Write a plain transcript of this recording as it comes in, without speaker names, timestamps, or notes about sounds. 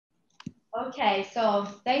Okay, so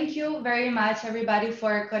thank you very much, everybody,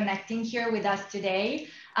 for connecting here with us today.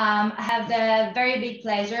 I have the very big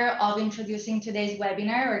pleasure of introducing today's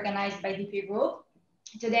webinar organized by DP Group.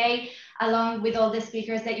 Today, along with all the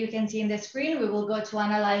speakers that you can see in the screen, we will go to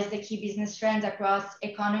analyze the key business trends across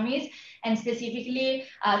economies. And specifically,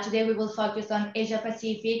 today we will focus on Asia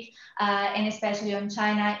Pacific and especially on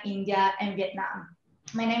China, India, and Vietnam.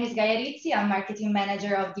 My name is Gaia Rizzi, I'm marketing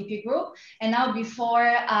manager of DP Group. And now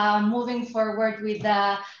before moving forward with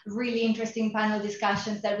the really interesting panel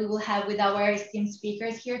discussions that we will have with our esteemed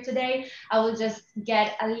speakers here today, I will just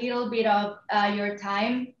get a little bit of your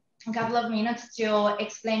time, a couple of minutes to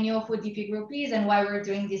explain you who DP Group is and why we're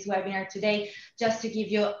doing this webinar today, just to give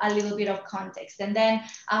you a little bit of context. And then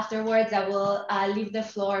afterwards, I will leave the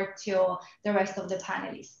floor to the rest of the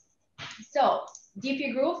panelists. So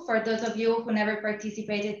DP Group, for those of you who never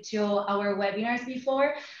participated to our webinars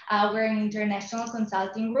before, we're an international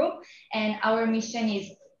consulting group, and our mission is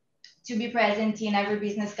to be present in every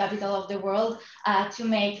business capital of the world to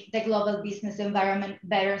make the global business environment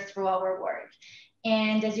better through our work.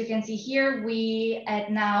 And as you can see here, we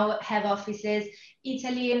now have offices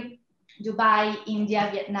Italy, Dubai, India,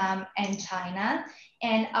 Vietnam, and China.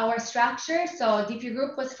 And our structure, so DP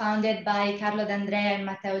Group was founded by Carlo D'Andrea and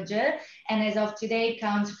Matteo Ge, and as of today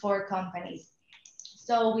counts 4 companies.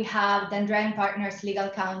 So we have D'Andrea & Partners Legal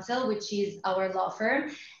Counsel, which is our law firm,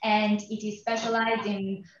 and it is specialized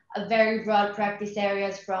in a very broad practice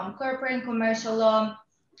areas from corporate and commercial law,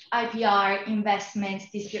 IPR, investments,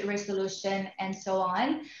 dispute resolution, and so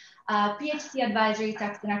on. PhD Advisory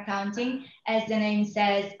Tax and Accounting, as the name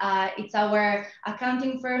says, it's our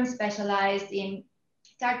accounting firm specialized in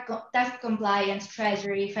tax compliance,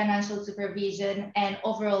 treasury, financial supervision, and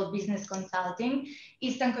overall business consulting.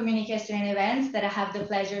 Eastern Communication and Events that I have the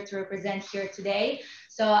pleasure to represent here today.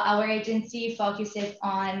 So our agency focuses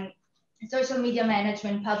on social media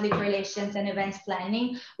management, public relations, and events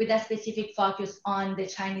planning with a specific focus on the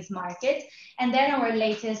Chinese market. And then our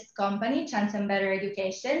latest company, Chance and Better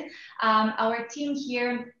Education. Our team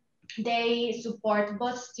here, they support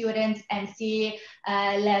both students and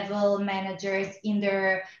C-level managers in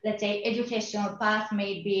their, let's say, educational path,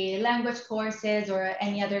 maybe language courses or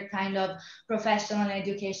any other kind of professional and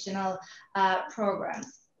educational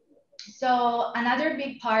programs. So another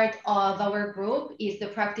big part of our group is the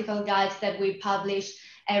practical guides that we publish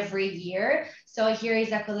every year. So here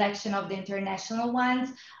is a collection of the international ones,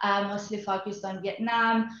 mostly focused on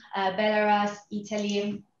Vietnam, Belarus,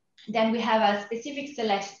 Italy. Then we have a specific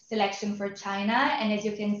selection for China. And as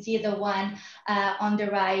you can see, the one on the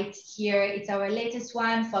right here, it's our latest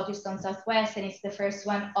one focused on Southwest. And it's the first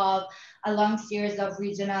one of a long series of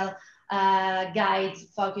regional guides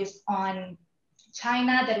focused on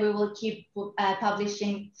China that we will keep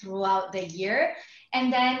publishing throughout the year.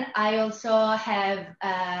 And then I also have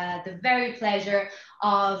the very pleasure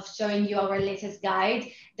of showing you our latest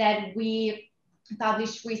guide that we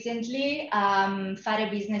published recently, Fare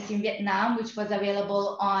Business in Vietnam, which was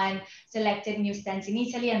available on selected newsstands in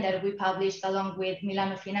Italy and that we published along with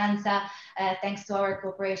Milano Finanza, thanks to our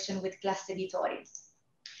cooperation with Class Editori.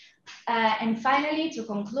 And finally, to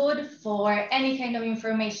conclude, for any kind of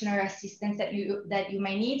information or assistance that you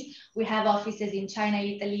may need, we have offices in China,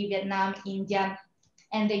 Italy, Vietnam, India,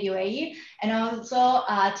 and the UAE. And also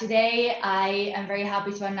today, I am very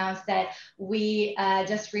happy to announce that we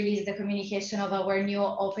just released the communication of our new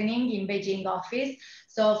opening in Beijing office.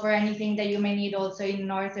 So for anything that you may need also in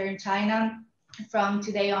Northern China, from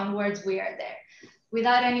today onwards, we are there.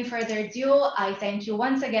 Without any further ado, I thank you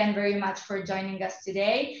once again very much for joining us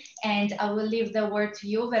today. And I will leave the word to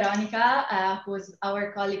you, Veronica, who's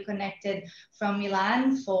our colleague connected from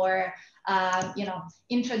Milan for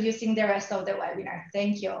introducing the rest of the webinar.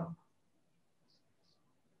 Thank you.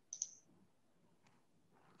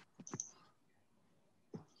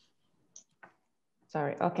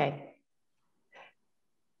 Sorry, okay.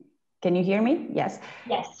 Can you hear me? Yes.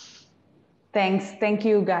 Yes. Thanks, thank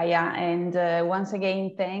you, Gaia. And once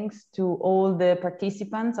again, thanks to all the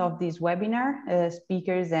participants of this webinar,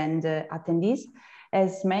 speakers and attendees.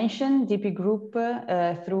 As mentioned, DP Group,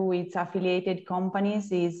 through its affiliated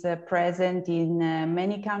companies, is present in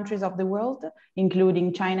many countries of the world,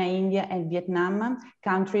 including China, India, and Vietnam,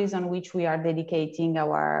 countries on which we are dedicating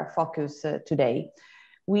our focus today.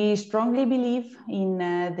 We strongly believe in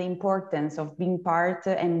the importance of being part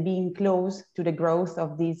and being close to the growth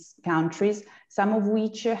of these countries, some of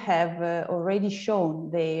which have already shown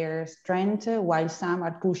their strength, while some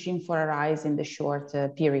are pushing for a rise in the short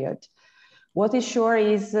period. What is sure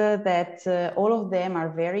is that all of them are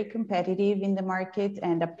very competitive in the market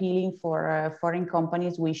and appealing for foreign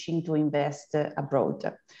companies wishing to invest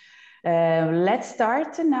abroad. Let's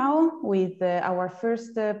start now with our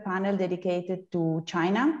first panel dedicated to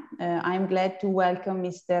China. I'm glad to welcome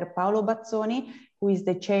Mr. Paolo Bazzoni, who is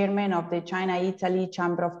the chairman of the China-Italy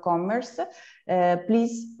Chamber of Commerce.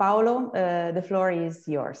 Please, Paolo, the floor is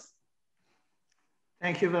yours.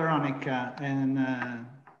 Thank you, Veronica, and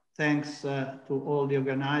thanks to all the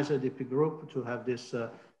organizers, DP Group, to have this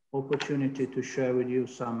opportunity to share with you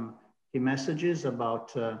some key messages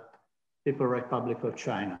about People's Republic of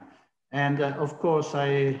China. And of course,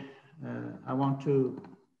 I want to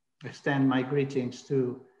extend my greetings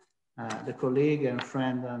to the colleague and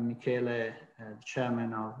friend Michele,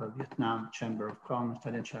 chairman of Vietnam Chamber of Commerce,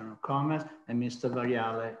 Italian Chamber of Commerce, and Mr.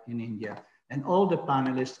 Varriale in India, and all the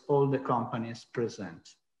panelists, all the companies present.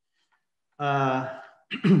 I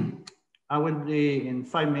will be, in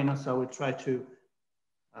 5 minutes, I will try to,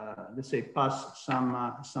 let's say, pass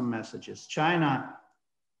some messages. China,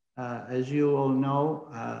 as you all know,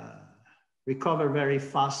 recovered very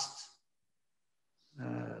fast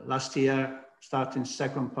last year, starting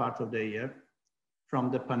second part of the year from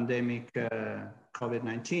the pandemic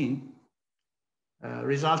COVID-19,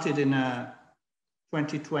 resulted in a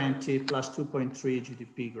 2020 plus 2.3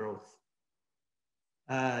 GDP growth.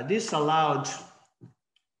 This allowed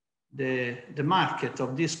the market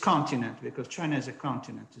of this continent, because China is a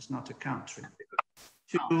continent, it's not a country,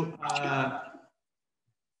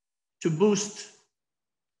 to boost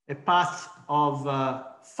a path of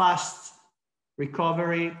fast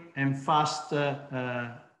recovery and fast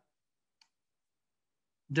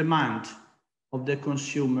demand of the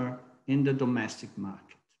consumer in the domestic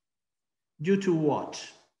market. Due to what?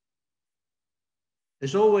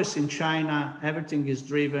 As always in China, everything is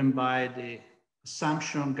driven by the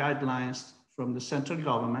assumption guidelines from the central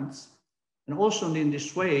governments. And also in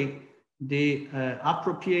this way, the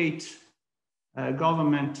appropriate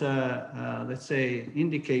government, let's say,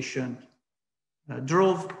 indication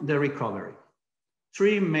drove the recovery.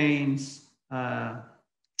 3 main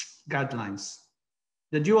guidelines.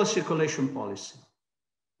 The dual circulation policy.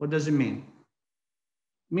 What does it mean?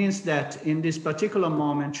 It means that in this particular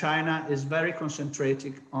moment, China is very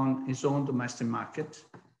concentrated on its own domestic market,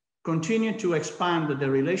 continue to expand the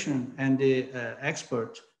relation and the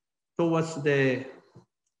export towards the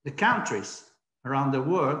countries around the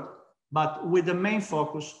world, but with the main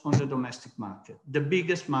focus on the domestic market, the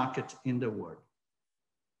biggest market in the world.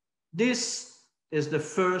 This is the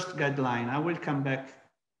first guideline. I will come back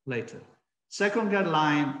later. Second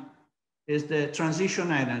guideline is the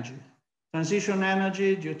transition energy. Transition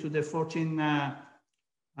energy, due to the 14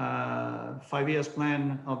 5-year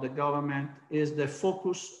plan of the government, is the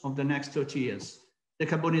focus of the next 30 years.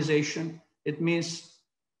 Decarbonization, it means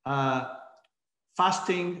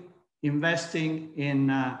fasting, investing in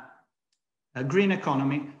a green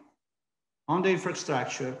economy, on the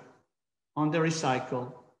infrastructure, on the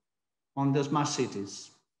recycle, on the smart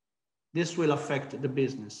cities. This will affect the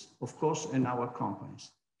business, of course, and our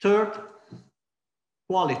companies. Third,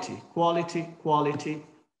 quality, quality, quality,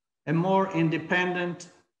 a more independent,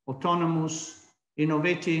 autonomous,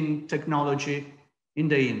 innovating technology in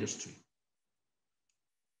the industry.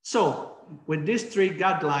 So with these 3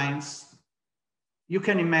 guidelines, you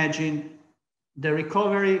can imagine the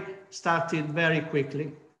recovery started very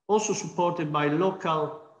quickly, also supported by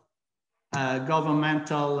local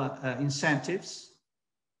governmental incentives,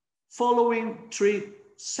 following 3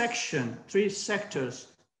 sectors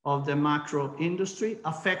of the macro industry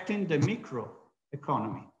affecting the micro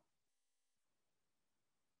economy.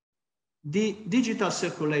 The digital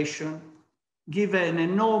circulation gave an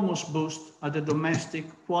enormous boost at the domestic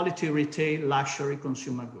quality retail luxury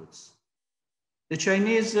consumer goods. The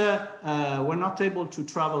Chinese were not able to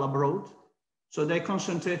travel abroad, so they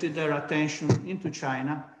concentrated their attention into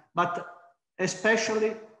China, but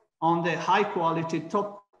especially on the high quality,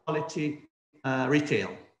 top quality retail.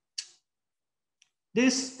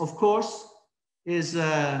 This, of course, is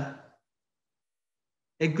a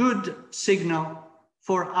good signal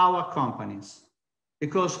for our companies,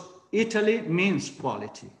 because Italy means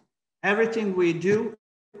quality. Everything we do,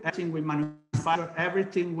 everything we manufacture,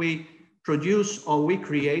 everything we produce or we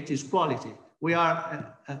create is quality. We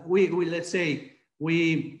are, let's say,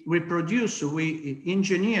 we produce, we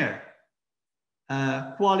engineer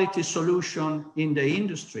quality solution in the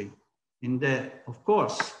industry, in the, of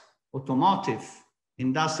course, automotive,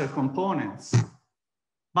 industrial components,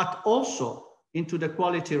 but also into the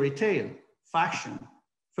quality retail, fashion,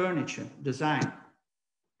 furniture, design,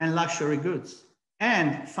 and luxury goods.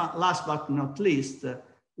 And last but not least,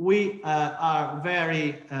 we are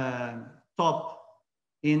very top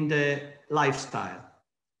in the lifestyle.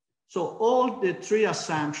 So all the three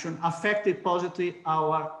assumptions affected positively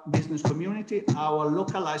our business community, our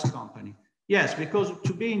localized company. Yes, because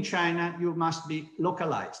to be in China, you must be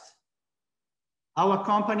localized. Our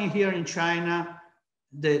company here in China,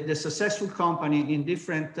 the successful company in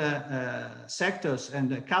different sectors, and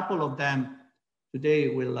a couple of them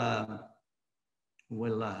today will have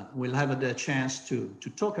the chance to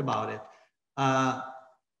talk about it, are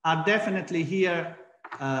definitely here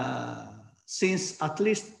since at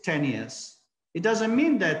least 10 years. It doesn't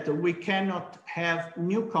mean that we cannot have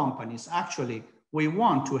new companies. Actually, we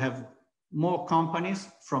want to have more companies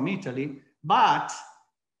from Italy, but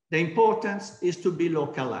the importance is to be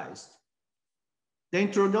localized. The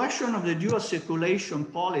introduction of the dual circulation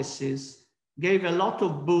policies gave a lot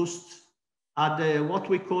of boost at what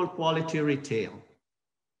we call quality retail.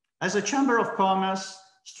 As a Chamber of Commerce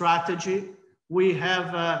strategy, we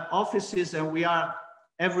have offices and we are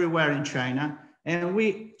everywhere in China, and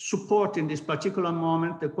we support in this particular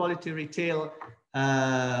moment the quality retail,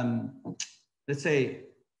 let's say,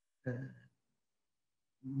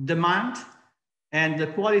 demand and the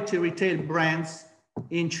quality retail brands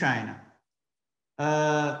in China.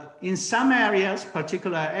 In some areas,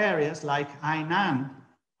 particular areas like Hainan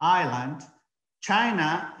Island,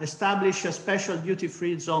 China established a special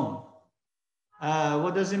duty-free zone.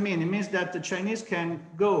 What does it mean? It means that the Chinese can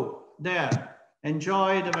go there,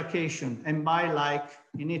 enjoy the vacation and buy like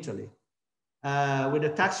in Italy, with a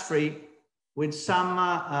tax-free, with some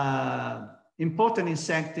important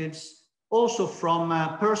incentives also from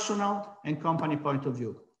a personal and company point of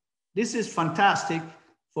view. This is fantastic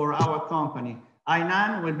for our company.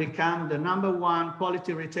 Hainan will become the #1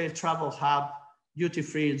 quality retail travel hub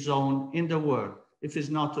duty-free zone in the world, if it's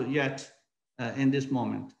not yet in this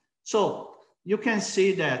moment. So you can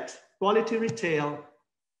see that quality retail,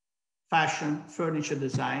 fashion, furniture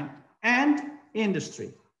design, and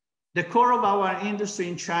industry. The core of our industry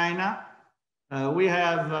in China, we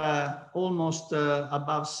have almost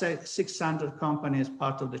above 600 companies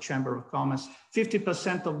part of the Chamber of Commerce.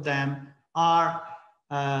 50% of them are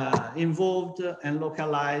involved and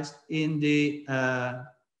localized in the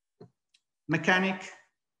mechanic,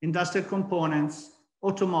 industrial components,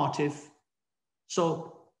 automotive.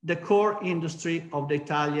 So the core industry of the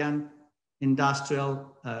Italian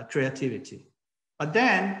industrial creativity. But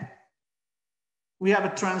then we have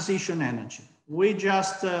a transition energy. We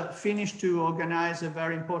just finished to organize a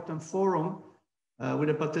very important forum with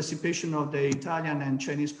the participation of the Italian and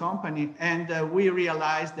Chinese company. And we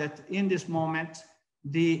realized that in this moment,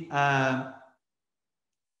 the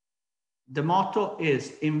motto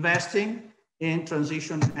is investing in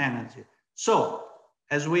transition energy. So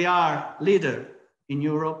as we are leader in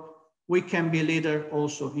Europe, we can be leader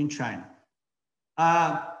also in China.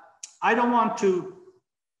 I don't want to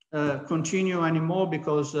continue anymore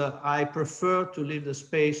because I prefer to leave the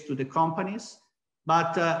space to the companies,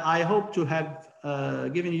 but I hope to have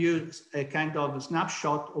given you a kind of a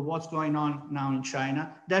snapshot of what's going on now in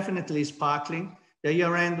China. Definitely sparkling. The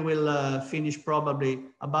year end will finish probably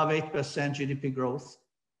above 8% GDP growth.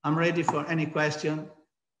 I'm ready for any question.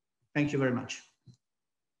 Thank you very much.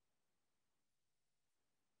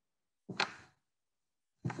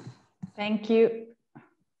 Thank you.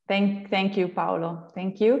 Thank you, Paolo.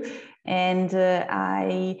 Thank you. And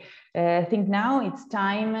I think now it's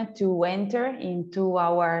time to enter into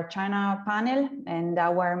our China panel, and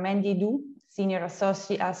our Mandy Du, Senior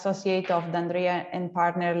Associate of D'Andrea and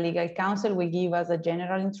Partner Legal Counsel, will give us a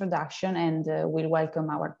general introduction and will welcome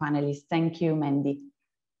our panelists. Thank you, Mandy.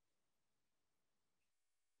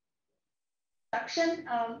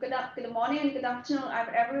 Good morning and good afternoon,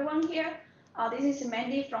 everyone here. This is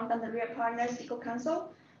Mandy from D'Andrea Partners Legal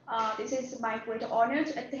Counsel. This is my great honor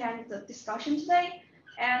to attend the discussion today.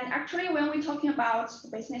 And actually, when we're talking about the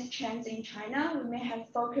business trends in China, we may have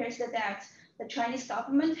focused that the Chinese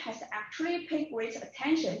government has actually paid great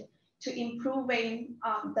attention to improving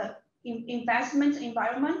the investment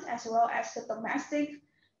environment as well as the domestic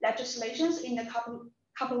legislations in the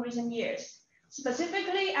couple recent years.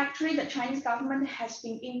 Specifically, actually, the Chinese government has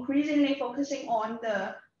been increasingly focusing on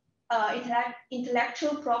the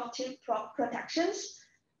intellectual property protections,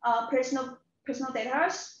 personal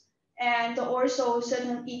data, and also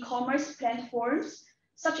certain e-commerce platforms.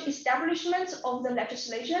 Such establishments of the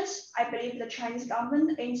legislations, I believe the Chinese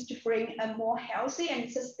government aims to bring a more healthy and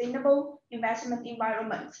sustainable investment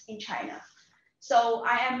environment in China. So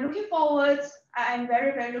I am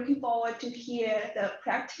very, very looking forward to hear the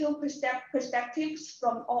practical perspectives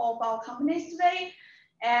from all of our companies today.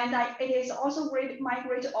 And it is also my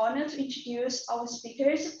great honor to introduce our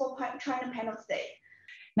speakers for China panel today.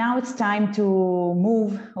 Now it's time to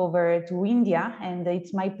move over to India, and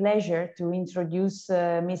it's my pleasure to introduce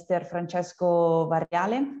Mr. Francesco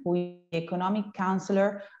Varriale, who is the Economic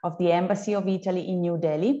Counselor of the Embassy of Italy in New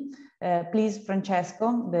Delhi. Please,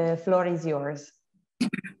 Francesco, the floor is yours.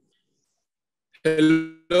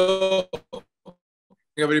 Hello,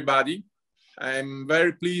 everybody. I'm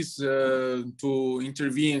very pleased to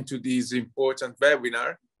intervene to this important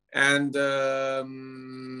webinar. And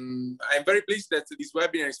I'm very pleased that this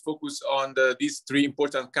webinar is focused on these three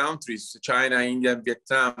important countries, China, India, and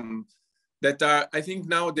Vietnam, that are, I think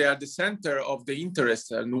now they are the center of the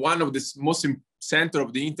interest and one of the most center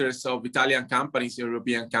of the interest of Italian companies,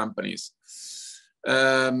 European companies.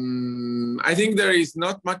 I think there is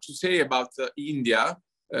not much to say about India.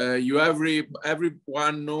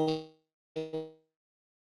 Everyone knows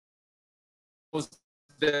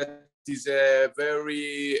that is a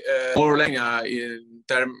very more in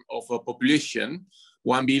terms of a population,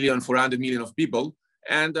 1,400,000,000 of people,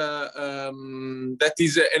 and that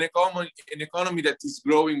is an economy that is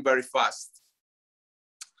growing very fast.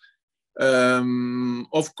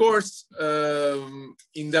 Of course,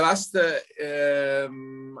 in the last,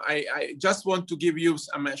 I just want to give you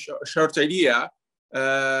a short idea.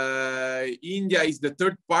 India is the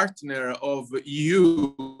third partner of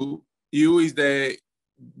EU. EU is the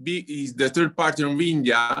third partner of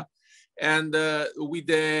India, and with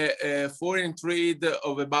a foreign trade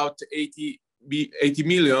of about 80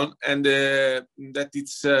 million, and that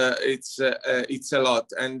it's a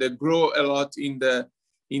lot, and grow a lot in the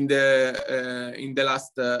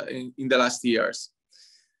last years.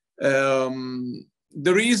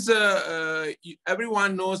 There is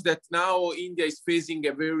everyone knows that now India is facing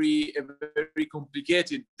a very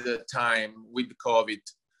complicated time with COVID.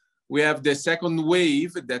 We have the second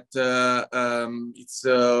wave that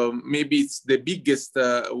maybe it's the biggest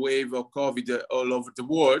wave of COVID all over the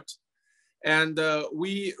world, and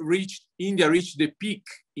India reached the peak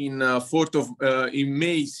in in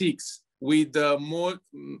May 6th with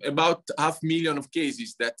about 500,000 of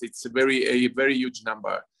cases. That it's a very huge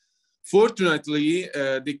number. Fortunately,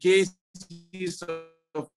 the cases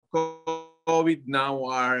of COVID now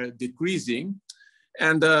are decreasing,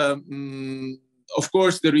 and of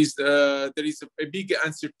course, there is a big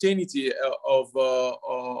uncertainty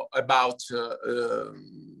about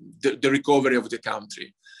the recovery of the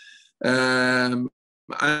country.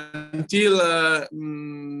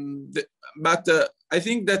 But I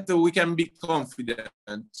think that we can be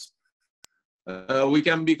confident. We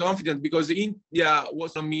can be confident because India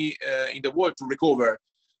was on me in the world to recover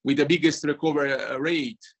with the biggest recovery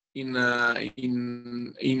rate in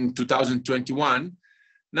 2021.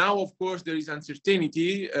 Now, of course, there is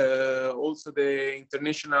uncertainty. Also, the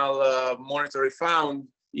International Monetary Fund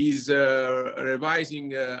is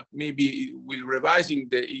revising, maybe will revising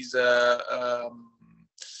his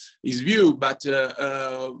view, but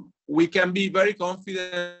we can be very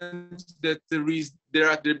confident that there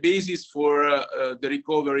are the basis for the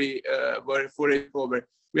recovery, for recovery.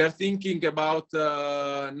 We are thinking about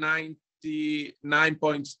 9.3,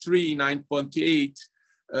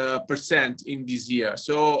 9.8%. In this year,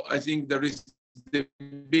 so I think there is the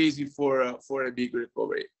basis for a big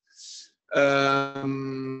recovery.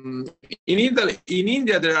 In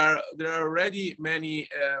India, there are already many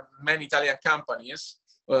Italian companies.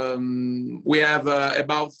 We have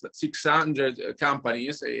about 600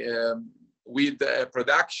 companies with a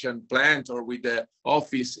production plant or with the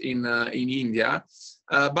office in India,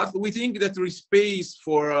 but we think that there is space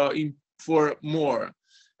for more.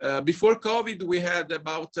 Before COVID, we had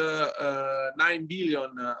about 9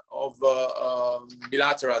 billion of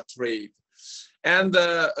bilateral trade. And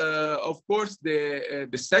of course, the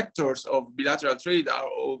sectors of bilateral trade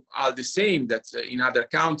are the same that in other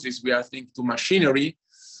countries. We are thinking to machinery,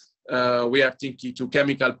 we are thinking to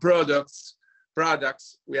chemical products,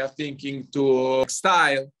 we are thinking to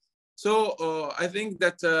textile. So I think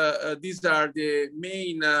that these are the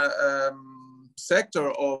main sector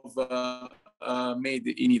of made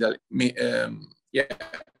in Italy. Made in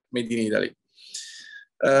Italy.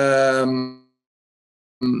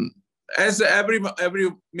 As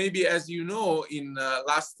maybe as you know, in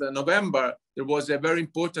last November there was a very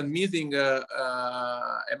important meeting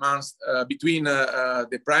between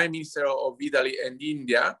the Prime Minister of Italy and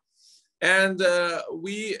India, and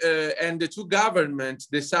the two governments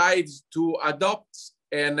decided to adopt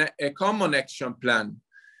a common action plan.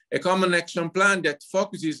 A common action plan that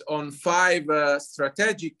focuses on 5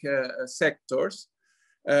 strategic sectors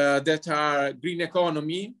that are green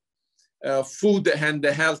economy, food and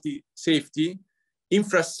healthy safety,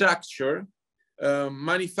 infrastructure,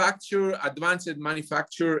 manufacture, advanced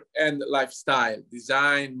manufacture and lifestyle,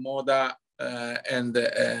 design, moda, and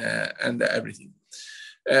everything.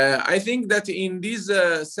 I think that in this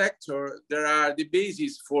sector, there are the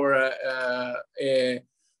basis for a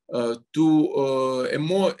deeper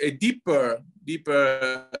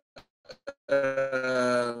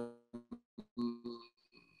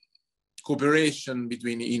cooperation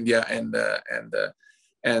between India and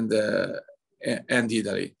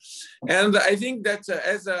Italy. And I think that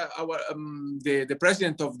as the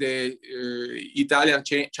president of the Italian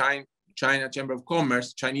China Chamber of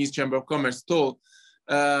Commerce, Chinese Chamber of Commerce told,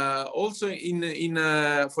 also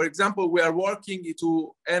for example, we are working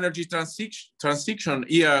to energy transition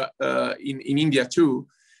here in India too.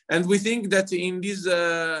 And we think that in this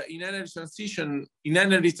in energy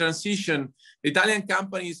transition, Italian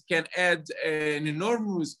companies can add an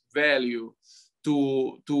enormous value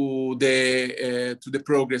to the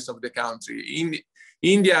progress of the country.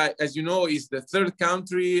 India, as you know, is the third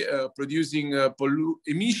country producing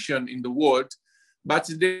emission in the world, but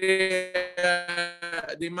they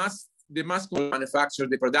must manufacture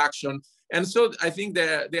the production, and so I think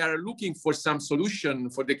they are looking for some solution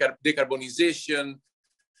for the decarbonization,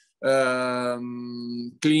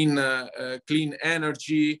 clean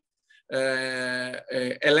energy,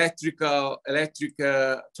 electric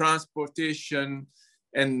transportation,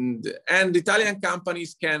 and Italian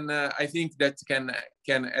companies can, I think that can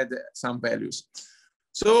add some values.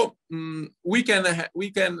 So we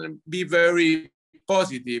can be very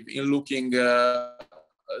positive in looking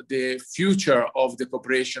the future of the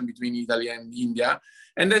cooperation between Italy and India.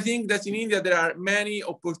 And I think that in India there are many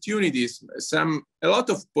opportunities, a lot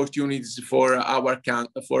of opportunities for our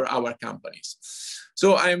companies.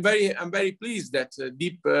 So I'm very pleased that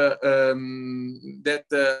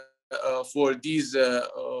for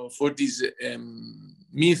this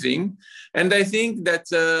meeting, and I think that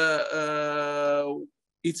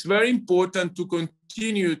it's very important to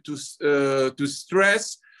continue to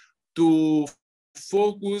stress, to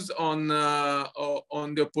focus on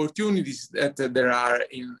the opportunities that there are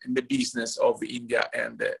in the business of India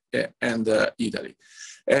and Italy.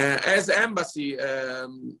 As embassy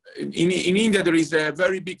in India, there is a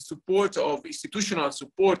very big support of institutional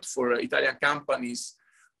support for Italian companies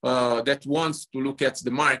that wants to look at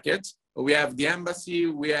the market. We have the embassy,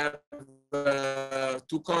 we have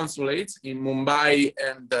 2 consulates in Mumbai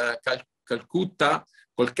and Kolkata,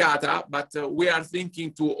 but we are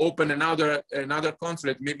thinking to open another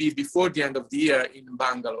consulate maybe before the end of the year in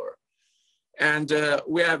Bangalore. And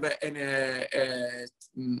we have an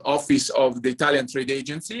office of the Italian Trade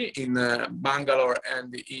Agency in Bangalore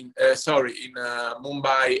and in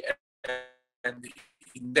Mumbai and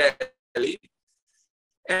in Delhi.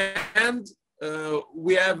 And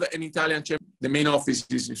we have an Italian chamber. The main office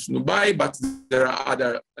is in Mumbai, but there are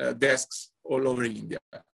other desks all over India.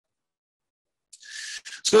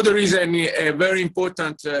 So there is a very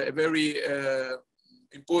important,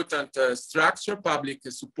 structure, public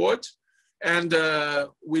support, and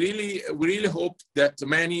we really hope that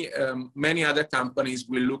many other companies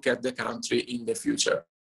will look at the country in the future.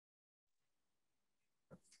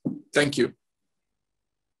 Thank you.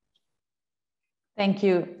 Thank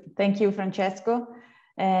you, Francesco.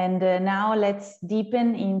 And now let's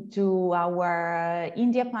deepen into our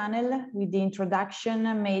India panel with the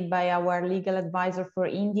introduction made by our legal advisor for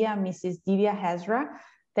India, Mrs. Divya Hazra.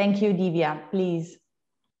 Thank you, Divya, please.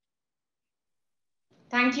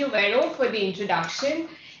 Thank you, Vero, for the introduction.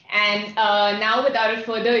 And now, without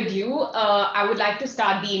further ado, I would like to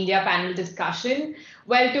start the India panel discussion.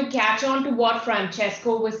 Well, to catch on to what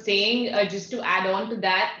Francesco was saying, just to add on to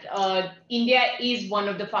that, India is one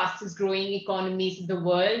of the fastest growing economies in the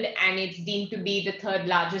world, and it's deemed to be the 3rd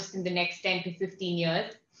largest in the next 10 to 15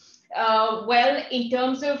 years. Well, in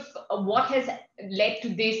terms of what has led to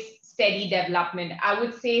this steady development, I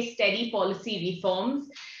would say steady policy reforms.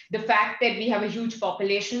 The fact that we have a huge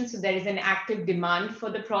population, so there is an active demand for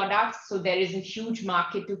the products, so there is a huge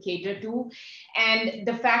market to cater to. And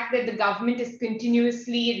the fact that the government is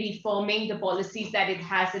continuously reforming the policies that it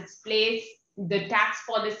has in place, the tax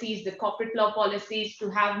policies, the corporate law policies, to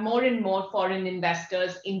have more and more foreign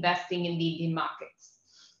investors investing in the Indian markets.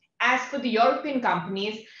 As for the European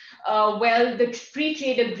companies, well, the free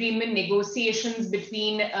trade agreement negotiations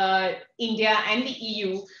between India and the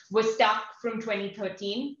EU were stuck from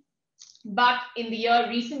 2013. But in the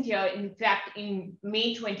recent year, in fact, in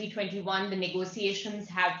May 2021, the negotiations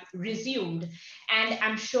have resumed. And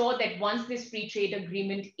I'm sure that once this free trade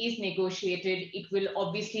agreement is negotiated, it will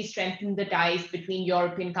obviously strengthen the ties between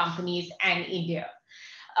European companies and India.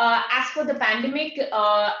 As for the pandemic,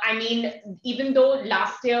 I mean, even though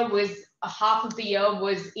last year was half of the year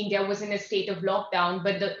India was in a state of lockdown,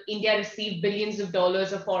 but India received billions of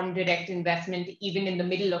dollars of foreign direct investment even in the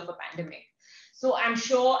middle of a pandemic. So I'm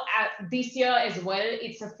sure this year as well,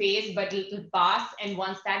 it's a phase, but it will pass. And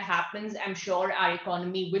once that happens, I'm sure our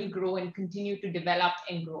economy will grow and continue to develop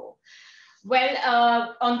and grow.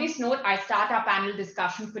 Well, on this note, I start our panel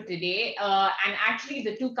discussion for today. And actually,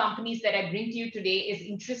 the two companies that I bring to you today is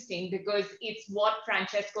interesting because it's what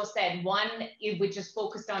Francesco said. One, which is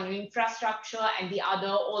focused on infrastructure, and the other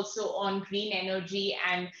also on green energy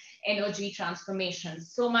and energy transformation.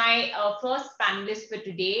 So my first panelist for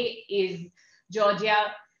today is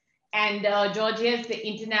Giorgia. And Giorgia is the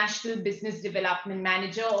International Business Development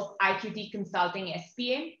Manager of IQT Consulting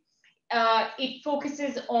SPA. It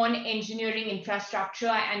focuses on engineering infrastructure,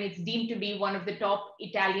 and it's deemed to be one of the top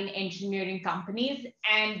Italian engineering companies,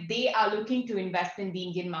 and they are looking to invest in the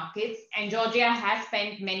Indian markets. And Giorgia has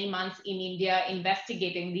spent many months in India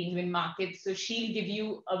investigating the Indian markets, so she'll give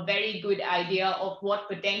you a very good idea of what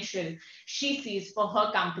potential she sees for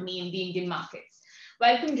her company in the Indian markets.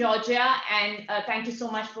 Welcome, Giorgia, and thank you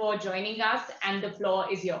so much for joining us, and the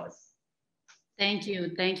floor is yours. Thank you,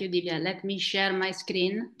 Divya. Let me share my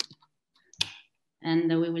screen. And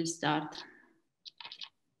we will start.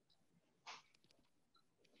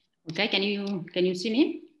 Okay, can you see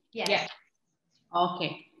me? Yes. Yeah.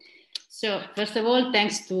 Okay. So first of all,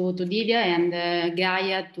 thanks to Divya and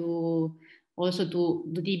Gaia, also to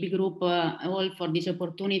the DB Group, all for this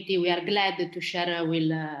opportunity. We are glad to share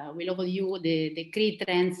with all of you the key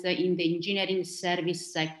trends in the engineering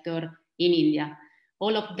service sector in India.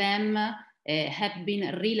 All of them have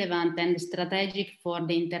been relevant and strategic for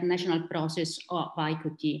the international process of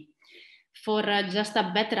IQT. For just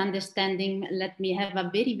a better understanding, let me have a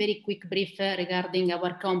very, very quick brief regarding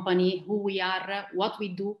our company, who we are, what we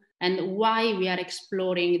do, and why we are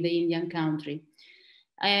exploring the Indian country.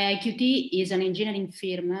 IQT is an engineering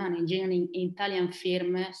firm, an engineering Italian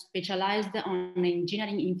firm specialized on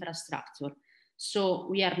engineering infrastructure. So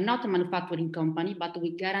we are not a manufacturing company, but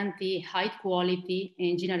we guarantee high quality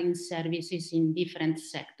engineering services in different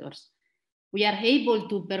sectors. We are able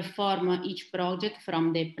to perform each project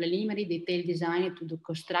from the preliminary detailed design to the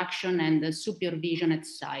construction and the supervision at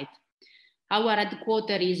site. Our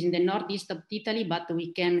headquarters is in the northeast of Italy, but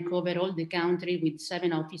we can cover all the country with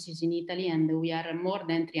 7 offices in Italy, and we are more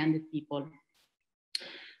than 300 people.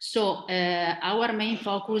 So our main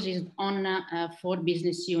focus is on 4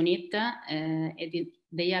 business units.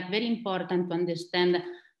 They are very important to understand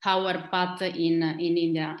our path in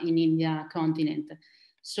India continent.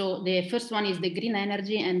 So the first one is the green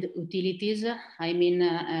energy and utilities. I mean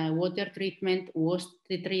water treatment, waste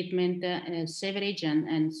treatment, sewerage,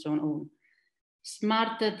 and so on.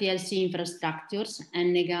 Smart TLC infrastructures,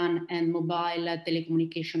 NGAN and mobile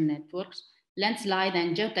telecommunication networks, landslide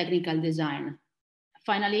and geotechnical design.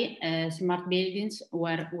 Finally, smart buildings,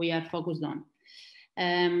 where we are focused on.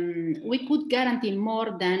 We could guarantee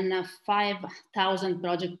more than 5,000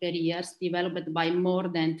 projects per year developed by more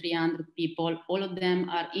than 300 people. All of them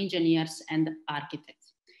are engineers and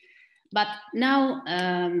architects. But now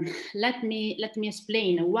let me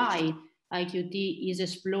explain why IQT is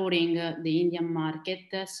exploring the Indian market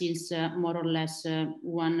since more or less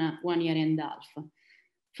one year and a half.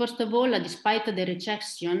 First of all, despite the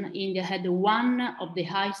recession, India had one of the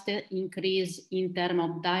highest increase in terms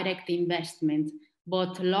of direct investment,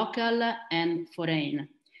 both local and foreign.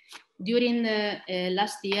 During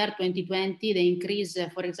last year, 2020, the increase,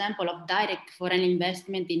 for example, of direct foreign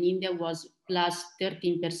investment in India was plus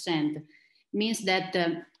 13%. Means that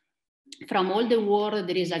from all the world,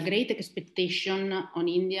 there is a great expectation on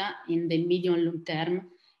India in the medium long term.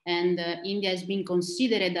 And India has been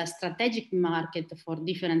considered a strategic market for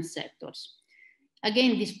different sectors.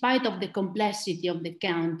 Again, despite of the complexity of the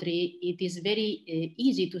country, it is very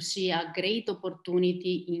easy to see a great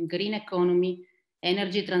opportunity in green economy,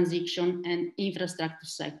 energy transition, and infrastructure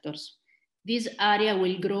sectors. This area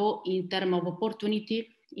will grow in terms of opportunity,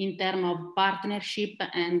 in terms of partnership,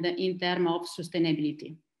 and in terms of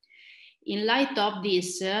sustainability. In light of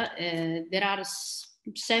this, there are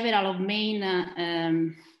several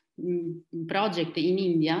main project in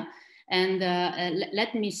India, and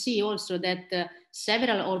let me see also that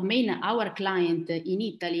several or main our client in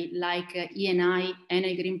Italy like ENI,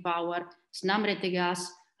 Enel Green Power, Snam Rete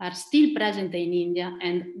Gas are still present in India,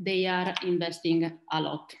 and they are investing a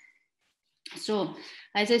lot. So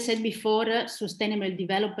as I said before, sustainable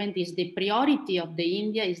development is the priority of the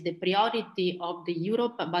India, is the priority of the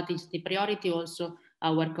Europe, but it's the priority also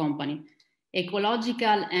our company.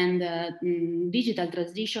 Ecological and digital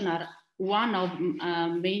transition are one of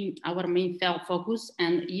our main focus,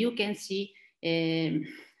 and you can see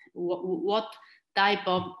what type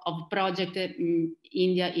of project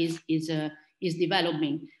India is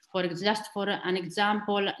developing. Just for an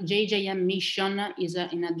example, JJM mission is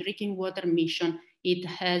in a drinking water mission. It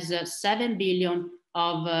has 7 billion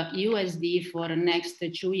of USD for the next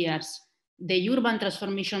 2 years. The urban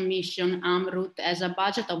transformation mission, AMRUT, has a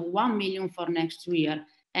budget of 1 million for next 2 years.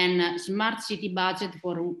 And smart city budget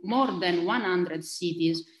for more than 100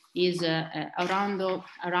 cities is around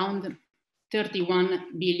 31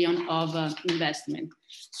 billion of investment.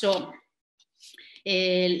 So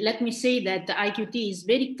let me say that IQT is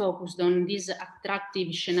very focused on this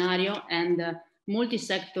attractive scenario and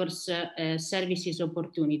multi-sectors services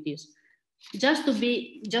opportunities. Just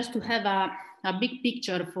to have a big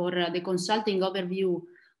picture for the consulting overview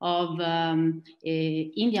of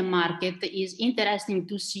Indian market, is interesting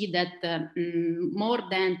to see that more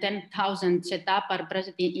than 10,000 setups are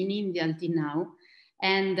present in India until now,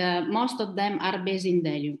 and most of them are based in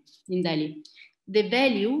Delhi.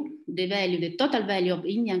 The total value of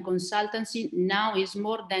Indian consultancy now is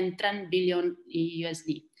more than 10 billion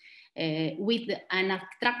USD, with an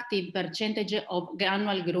attractive percentage of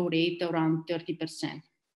annual growth rate around 30%.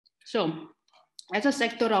 So, as a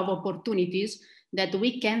sector of opportunities that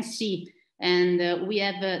we can see, and we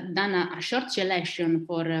have done a short selection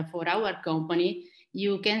for our company,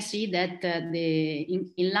 you can see that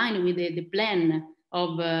in line with the plan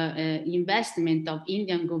of investment of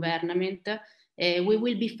Indian government, we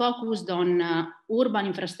will be focused on urban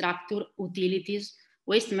infrastructure, utilities,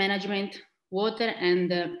 waste management, water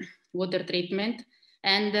and water treatment,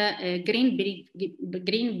 and green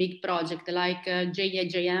big project like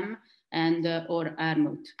JJM and or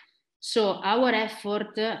AMRUT. So our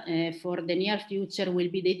effort for the near future will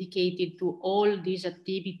be dedicated to all these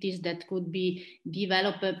activities that could be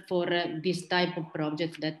developed for this type of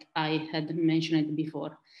project that I had mentioned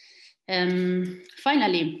before.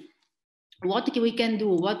 Finally, what we can do,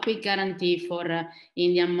 what we guarantee for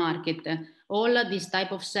Indian market, all of these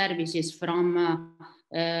type of services from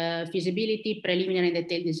feasibility, preliminary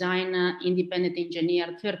detailed design, independent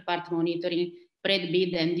engineer, third-party monitoring,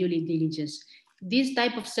 pre-bid and due diligence. These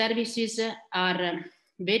type of services are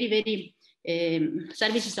very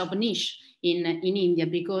services of niche in India,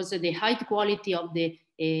 because the high quality of the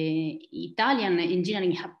Italian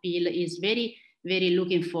engineering appeal is very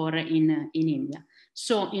looking for in India.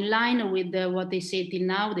 So in line with what I said till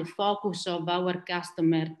now, the focus of our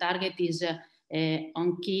customer target is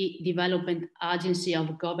on key development agency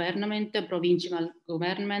of government, provincial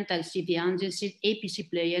government, city agencies, APC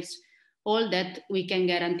players, all that we can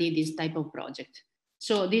guarantee this type of project.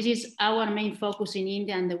 So this is our main focus in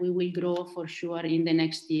India, and we will grow for sure in the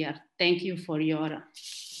next year. Thank you for your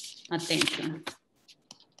attention.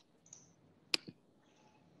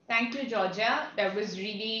 Thank you, Giorgia. That was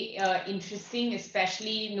really interesting,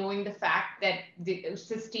 especially knowing the fact that the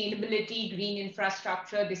sustainability, green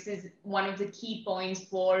infrastructure, this is one of the key points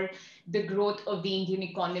for the growth of the Indian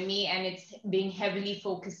economy, and it's being heavily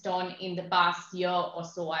focused on in the past year or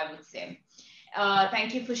so, I would say.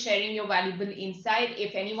 Thank you for sharing your valuable insight.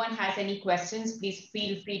 If anyone has any questions, please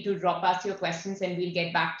feel free to drop us your questions and we'll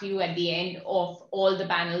get back to you at the end of all the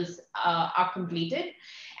panels are completed.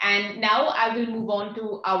 And now I will move on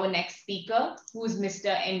to our next speaker, who's Mr.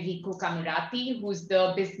 Enrico Camurati, who's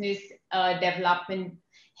the Business Development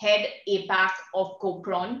Head APAC of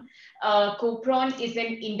Kopron. Kopron is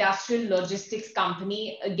an industrial logistics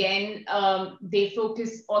company. Again, they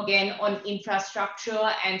focus again on infrastructure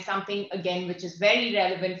and something again, which is very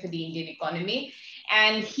relevant for the Indian economy.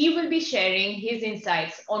 And he will be sharing his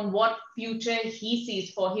insights on what future he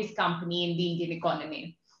sees for his company in the Indian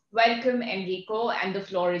economy. Welcome, Enrico, and the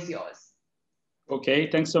floor is yours. Okay,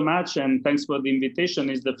 thanks so much, and thanks for the invitation.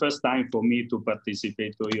 It's the first time for me to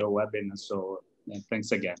participate to your webinar, so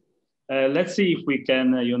thanks again. Let's see if we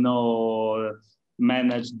can,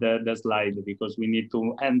 manage the slide, because we need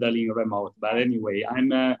to handle in remote. But anyway, I'm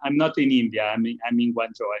not in India. I'm in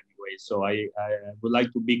Guangzhou anyway, so I would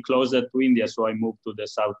like to be closer to India, so I moved to the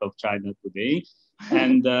south of China today.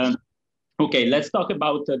 And okay, let's talk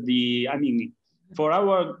about for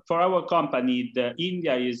our company,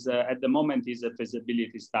 India is at the moment is a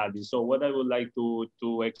feasibility study. So what I would like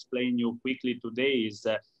to explain you quickly today is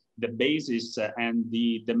the basis and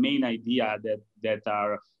the main idea that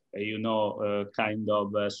are kind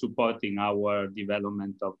of supporting our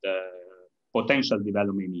development of the potential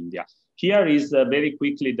development in India. Here is very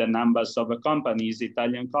quickly the numbers of a company.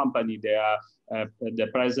 Italian company. They are the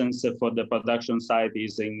presence for the production site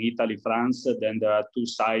is in Italy, France. Then there are two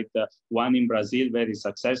sites, one in Brazil, very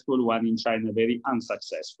successful, one in China, very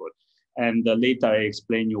unsuccessful. And later I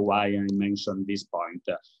explain you why I mentioned this point.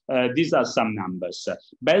 These are some numbers.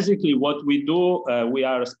 Basically, what we do, we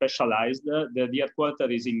are specialized. The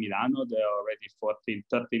headquarters is in Milano. There are already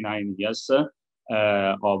 39 years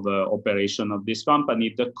of operation of this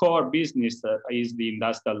company. The core business is the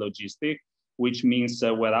industrial logistics, which means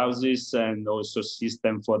warehouses and also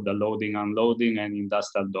system for the loading, unloading, and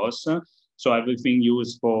industrial doors. So everything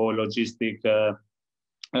used for logistic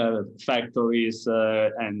factories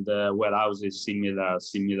and warehouses,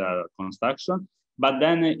 similar construction. But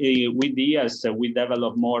then with the years, we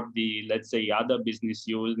develop more the, let's say, other business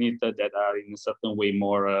units that are in a certain way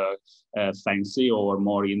more fancy or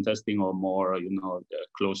more interesting or more,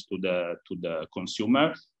 close to the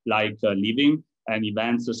consumer, like living and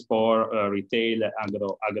events, sport, retail,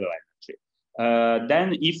 agro energy.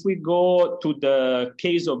 Then if we go to the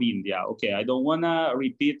case of India, okay, I don't want to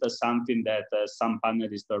repeat something that some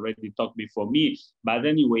panelists already talked before me, but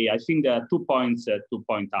anyway, I think there are 2 points to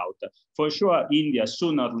point out. For sure, India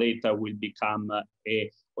sooner or later will become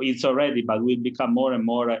it's already, but will become more and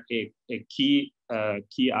more a key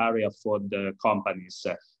area for the companies,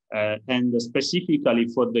 and specifically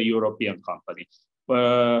for the European company.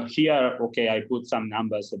 Here, okay, I put some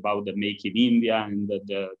numbers about the Make in India and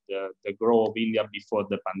the growth of India before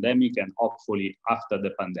the pandemic and hopefully after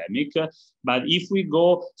the pandemic. But if we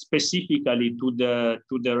go specifically to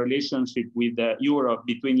the relationship with Europe,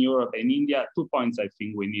 between Europe and India, 2 points I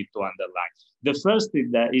think we need to underline. The first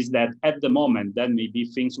is that at the moment, then maybe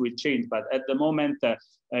things will change, but at the moment,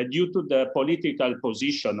 due to the political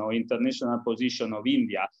position or international position of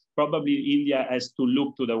India, probably India has to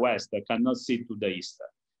look to the West, cannot see to the East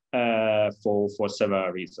for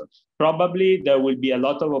several reasons. Probably there will be a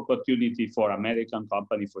lot of opportunity for American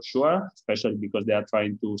company for sure, especially because they are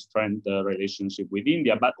trying to strengthen the relationship with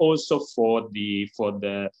India, but also for the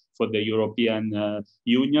European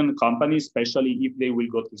Union companies, especially if they will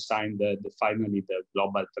go to sign finally the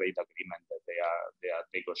global trade agreement that they are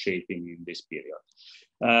negotiating in this period.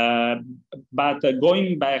 But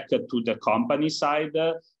going back to the company side,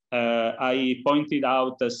 I pointed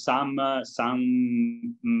out some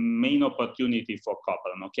main opportunity for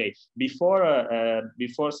Kopron. Okay,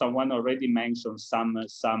 before someone already mentioned some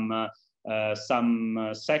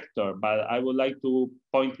sector, but I would like to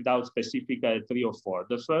point it out specifically 3 or 4.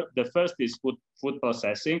 The first is food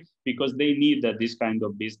processing, because they need this kind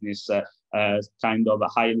of business, kind of a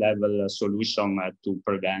high-level solution to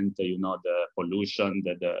prevent, the pollution,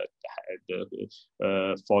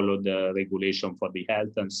 follow the regulation for the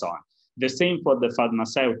health and so on. The same for the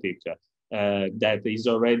pharmaceutical. That is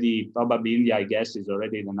already, probably India, I guess, is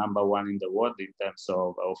already the #1 in the world in terms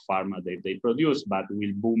of pharma they produce, but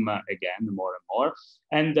will boom again more and more.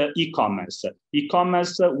 And e-commerce.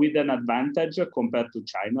 E-commerce with an advantage compared to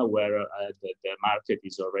China, where the market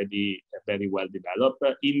is already very well developed.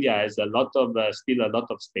 India has still a lot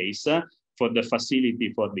of space for the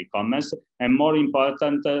facility for the e-commerce. And more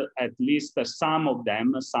important, at least some of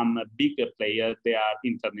them, some bigger players, they are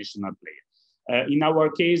international players. In our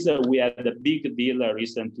case, we had a big deal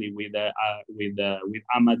recently with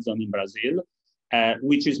Amazon in Brazil,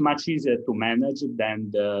 which is much easier to manage than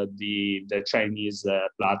the Chinese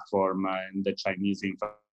platform and the Chinese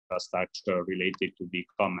infrastructure related to the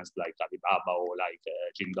e-commerce like Alibaba or like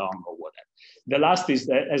Jingdong or whatever. The last is,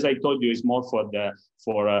 as I told you, is more for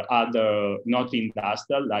other not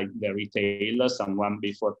industrial, like the retailer. Someone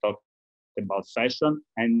before talked about fashion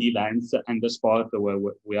and events and the sport, where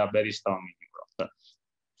we are very strong in Europe.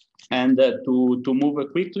 And to move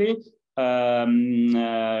quickly,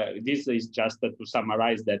 this is just to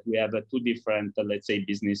summarize that we have 2 different, let's say,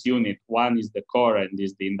 business units. One is the core and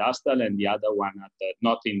is the industrial, and the other one are the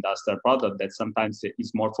not industrial product that sometimes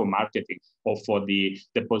is more for marketing or for the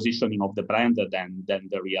positioning of the brand than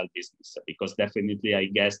the real business. Because definitely, I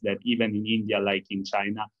guess that even in India, like in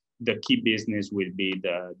China, the key business will be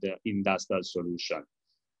the industrial solution.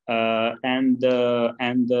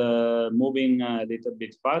 Moving a little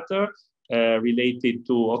bit further, related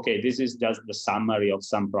to, okay, this is just the summary of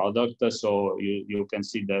some product. So you can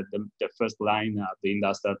see that the first line of the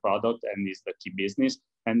industrial product and is the key business.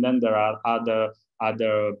 And then there are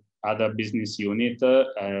other business units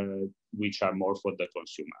which are more for the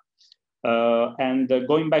consumer.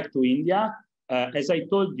 Going back to India, as I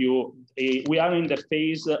told you, we are in the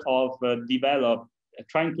phase of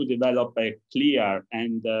trying to develop a clear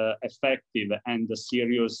and effective and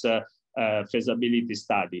serious feasibility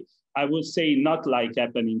study. I would say not like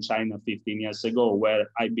happened in China 15 years ago, where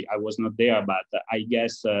I was not there, but I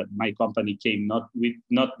guess my company came with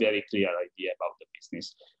not very clear idea about the business.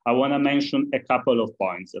 business. I want to mention a couple of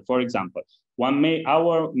points. For example,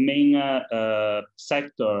 our main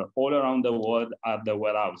sector all around the world are the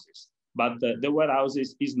warehouses, but the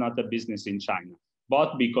warehouses is not a business in China,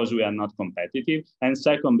 both because we are not competitive, and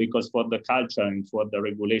second, because for the culture and for the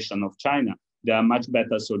regulation of China, they are much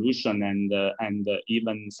better solution and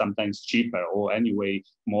even sometimes cheaper, or anyway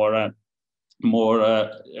more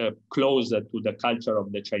closer to the culture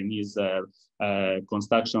of the Chinese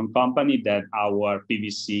construction company than our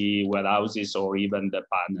PVC warehouses or even the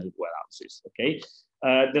panel warehouses. Okay,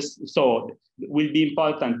 so it will be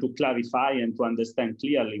important to clarify and to understand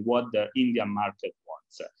clearly what the Indian market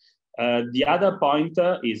wants. The other point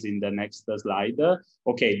is in the next slide.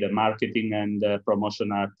 Okay, the marketing and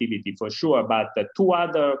promotional activity for sure, but two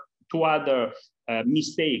other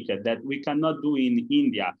mistakes that we cannot do in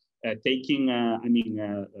India.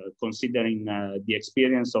 Considering the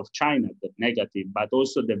experience of China, the negative, but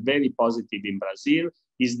also the very positive in Brazil,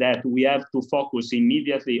 is that we have to focus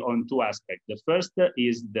immediately on two aspects. The first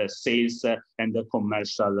is the sales and the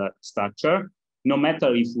commercial structure. No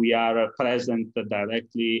matter if we are present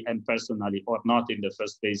directly and personally or not in the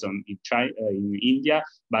first phase in India,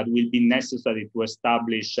 but will be necessary to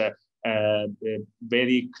establish a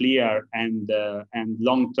very clear and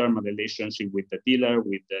long-term relationship with the dealer,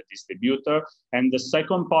 with the distributor. And the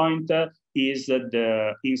second point is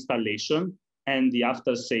the installation and the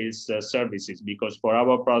after-sales services, because for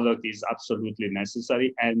our product is absolutely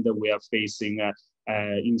necessary, and we are facing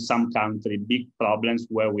in some country big problems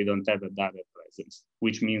where we don't have a direct presence,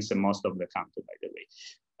 which means most of the country, by the way.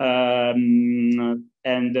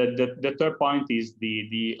 And the third point is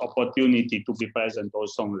the opportunity to be present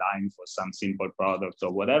also online for some simple products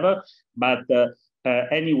or whatever. But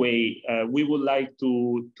anyway, we would like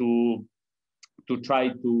to try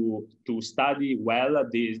to study well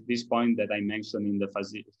this point that I mentioned in the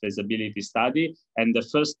feasibility study. And the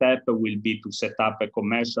first step will be to set up a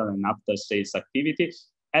commercial and after-sales activity.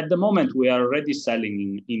 At the moment, we are already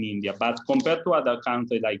selling in India, but compared to other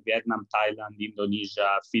countries like Vietnam, Thailand,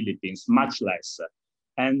 Indonesia, Philippines, much less.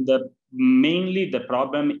 And mainly the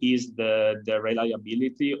problem is the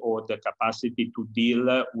reliability or the capacity to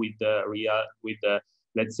deal with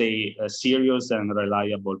let's say, a serious and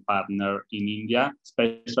reliable partner in India,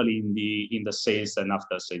 especially in the sales and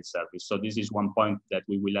after-sales service. So this is one point that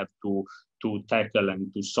we will have to tackle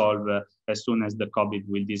and to solve as soon as the COVID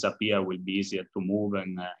will disappear. Will be easier to move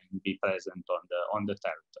and be present on the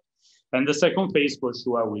territory. And the second phase for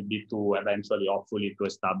sure will be to eventually, hopefully, to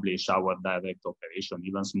establish our direct operation,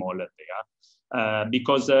 even smaller there.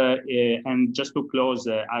 Because and just to close,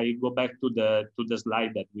 I go back to the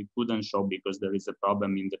slide that we couldn't show because there is a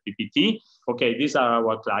problem in the PPT. Okay, these are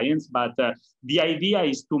our clients, but the idea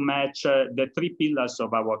is to match the three pillars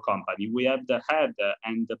of our company. We have the head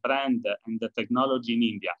and the brand and the technology in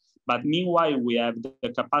India. But meanwhile, we have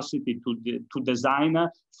the capacity to design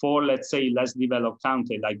for, let's say, less developed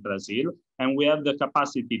country like Brazil. And we have the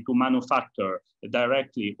capacity to manufacture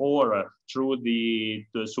directly or through the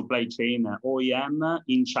supply chain OEM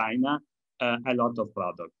in China a lot of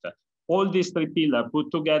product. All these three pillars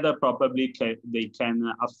put together probably they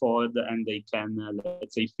can afford and they can,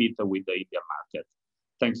 let's say, fit with the Indian market.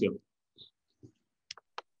 Thank you.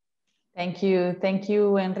 Thank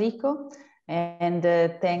you, Enrico. And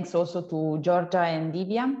thanks also to Giorgia and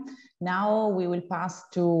Divya. Now we will pass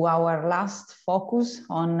to our last focus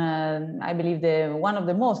on, I believe, one of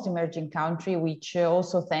the most emerging country, which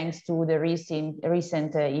also thanks to the recent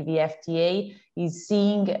EVFTA is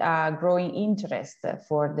seeing a growing interest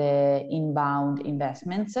for the inbound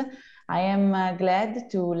investments. I am glad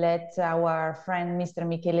to let our friend Mr.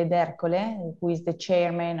 Michele D'Ercole, who is the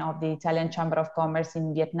chairman of the Italian Chamber of Commerce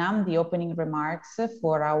in Vietnam, the opening remarks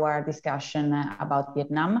for our discussion about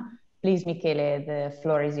Vietnam. Please, Michele, the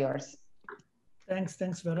floor is yours.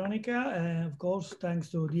 Thanks, Veronica. And of course, thanks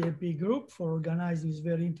to the AP Group for organizing this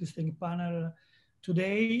very interesting panel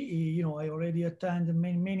today. You know, I already attended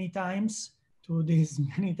many times to this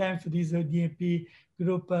DAP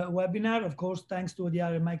Group webinar. Of course, thanks to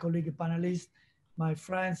my colleague panelists, my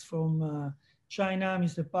friends from China,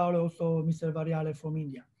 Mr. Paolo, also Mr. Varriale from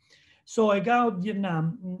India. So about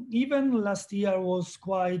Vietnam, even last year was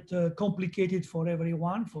quite complicated for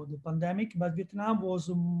everyone for the pandemic, but Vietnam was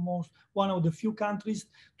one of the few countries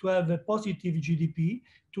to have a positive GDP,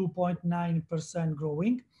 2.9%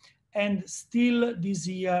 growing, and still this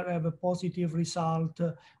year have a positive result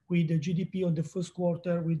with the GDP on the first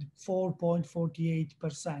quarter with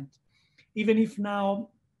 4.48%. Even if now,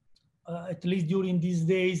 at least during these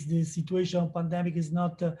days, the situation of pandemic is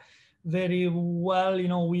not very well, you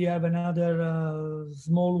know, we have another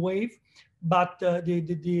small wave, but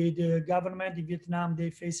the government in Vietnam,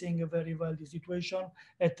 they're facing a very well the situation.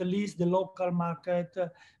 At least the local market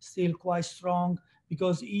still quite strong,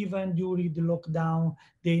 because even during the lockdown,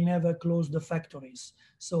 they never closed the factories.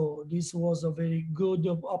 So this was a very good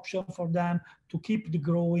option for them to keep the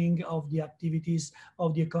growing of the activities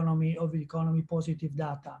of the economy positive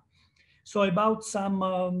data. So about some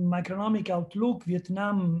macroeconomic outlook,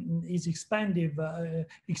 Vietnam is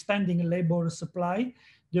expanding labor supply.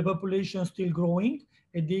 The population is still growing,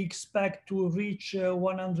 and they expect to reach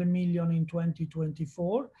 100 million in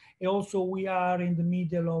 2024. And also, we are in the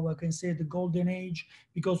middle of, I can say, the golden age,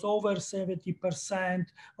 because over 70%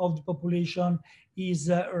 of the population is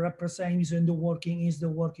represented in the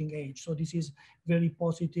working age. So this is very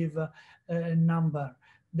positive number.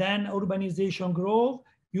 Then urbanization growth.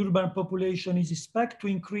 Urban population is expected to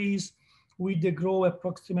increase with the growth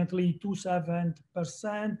approximately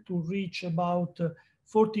 2.7% to reach about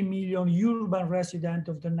 40 million urban residents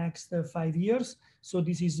of the next 5 years. So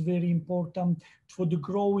this is very important for the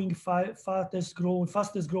growing, fastest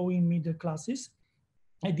growing middle classes.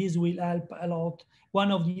 And this will help a lot.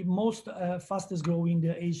 One of the most fastest growing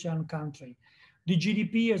Asian country. The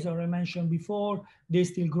GDP, as I mentioned before, they're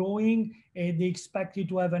still growing. They expect it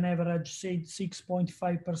to have an average, say,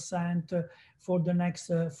 6.5% for the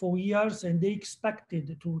next 4 years. And they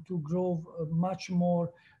expected to grow much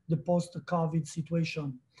more the post-COVID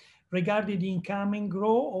situation. Regarding the incoming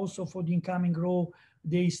growth, also for the incoming growth,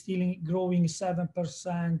 they still growing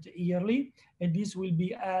 7% yearly. And this will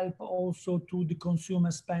be help also to the consumer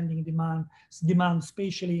spending demand,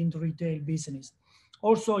 especially in the retail business.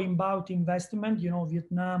 Also about investment, you know,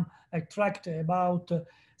 Vietnam attract about,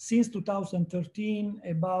 since 2013,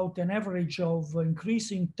 about an average of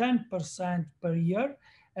increasing 10% per year.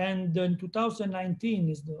 And in 2019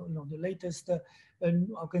 is the latest,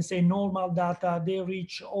 I can say normal data, they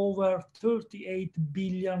reach over $38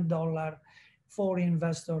 billion foreign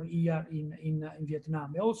investor year in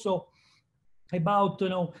Vietnam. Also about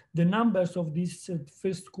the numbers of this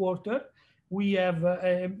first quarter, we have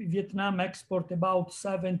Vietnam export about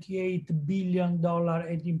 $78 billion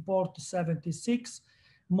and import 76.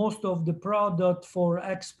 Most of the product for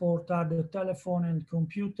export are the telephone and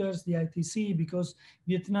computers, the ITC, because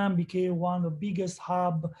Vietnam became one of the biggest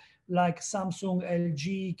hub like Samsung,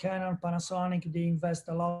 LG, Canon, Panasonic. They invest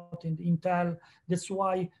a lot in Intel. That's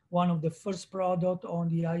why one of the first product on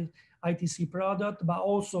the ITC product, but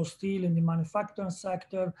also still in the manufacturing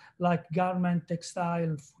sector like garment,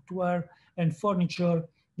 textile, footwear, and furniture,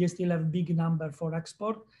 they still have a big number for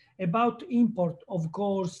export. About import, of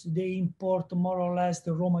course, they import more or less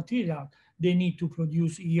the raw material they need to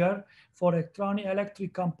produce here for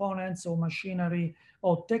electric components or machinery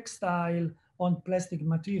or textile on plastic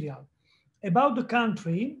material. About the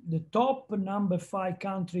country, the top number 5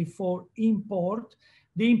 country for import,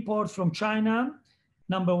 they import from China,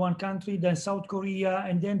 number 1 country, then South Korea,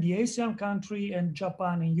 and then the Asian country and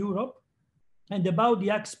Japan and Europe. And about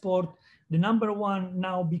the export, the number 1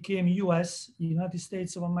 now became US, United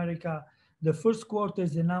States of America. The first quarter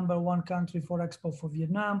is the number 1 country for export for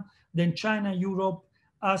Vietnam, then China, Europe,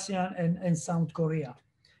 ASEAN, and South Korea.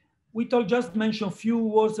 We just mention a few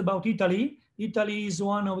words about Italy. Italy is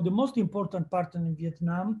one of the most important partners in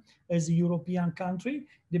Vietnam as a European country.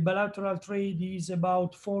 The bilateral trade is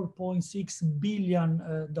about $4.6 billion.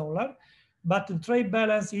 But the trade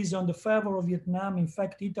balance is on the favor of Vietnam. In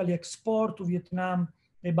fact, Italy export to Vietnam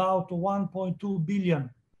about $1.2 billion.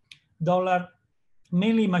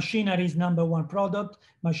 Mainly machinery is number 1 product,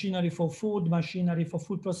 machinery for food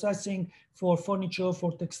processing, for furniture,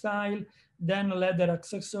 for textile, then leather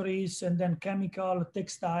accessories, and then chemical,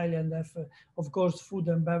 textile, and of course, food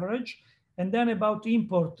and beverage. And then about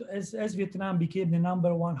import, as Vietnam became the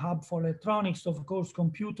number 1 hub for electronics, of course,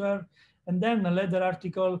 computer, and then the leather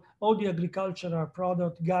article, all the agricultural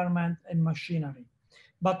product, garment, and machinery.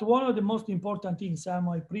 But one of the most important things, some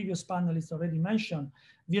of my previous panelists already mentioned,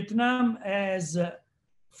 Vietnam has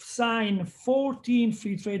signed 14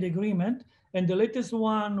 free trade agreements, and the latest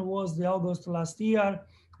one was the August last year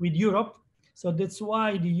with Europe. So that's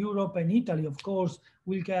why the Europe and Italy, of course,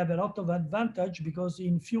 will have a lot of advantage, because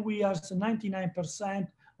in few years, 99%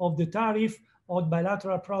 of the tariff of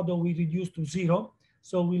bilateral product will reduce to 0.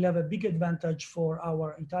 So we'll have a big advantage for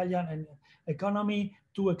our Italian economy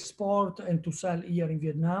to export and to sell here in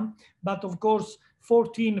Vietnam. But of course,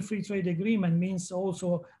 14 free trade agreement means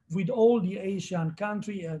also with all the Asian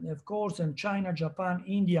countries, and of course, and China, Japan,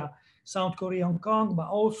 India, South Korea, Hong Kong, but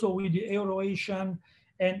also with the Euro-Asian,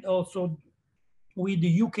 and also with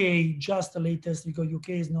the UK, just the latest, because UK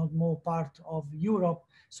is not more part of Europe.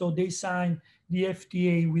 So they signed the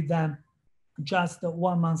FTA with them just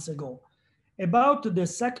 1 month ago. About the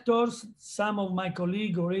sectors, some of my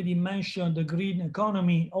colleagues already mentioned the green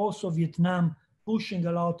economy. Also, Vietnam pushing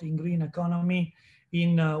a lot in green economy,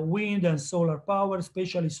 in wind and solar power,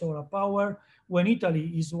 especially solar power, when Italy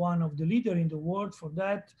is one of the leaders in the world for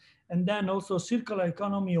that. And then also circular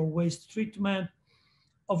economy of waste treatment.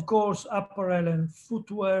 Of course, apparel and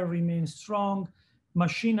footwear remain strong.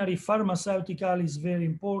 Machinery, pharmaceutical is very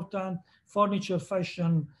important. Furniture,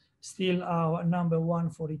 fashion, still our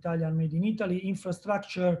 #1 for Italian, made in Italy.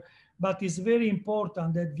 Infrastructure, but it's very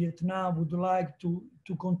important that Vietnam would like to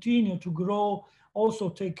continue to grow, also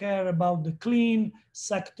take care about the clean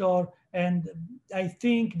sector. And I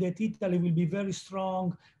think that Italy will be very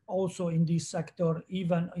strong also in this sector,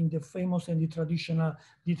 even in the famous and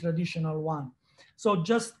the traditional one. So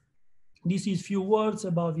just this is few words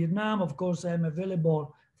about Vietnam. Of course, I'm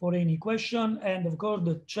available for any question. And of course,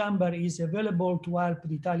 the chamber is available to help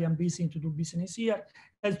the Italian business to do business here.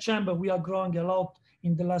 As chamber, we are growing a lot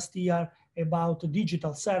in the last year about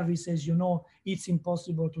digital services. You know, it's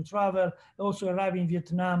impossible to travel. Also arriving in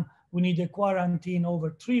Vietnam, we need a quarantine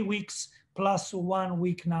over 3 weeks, plus 1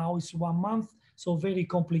 week now, it's 1 month. So very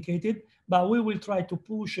complicated, but we will try to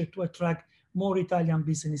push it to attract more Italian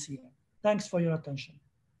business here. Thanks for your attention.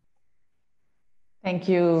 Thank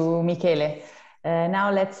you, Michele.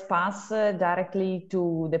 Now let's pass directly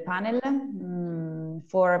to the panel.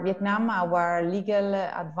 For Vietnam, our legal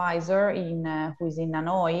advisor who is in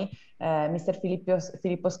Hanoi, Mr.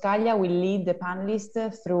 Filippo Scaglia, will lead the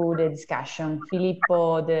panelists through the discussion.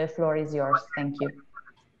 Filippo, the floor is yours. Thank you.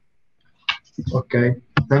 Okay,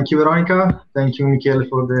 thank you, Veronica. Thank you, Michele,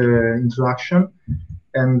 for the introduction.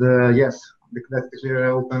 And yes, let's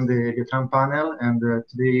open the Vietnam panel. And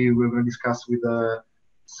today we're going to discuss with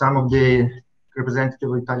some of the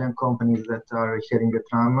representative Italian companies that are here in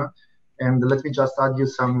Vietnam. And let me just add you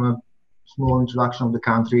some small introduction of the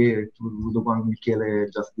country to the one Michele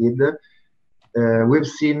just did. We've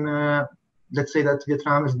seen, let's say that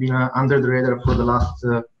Vietnam has been under the radar for the last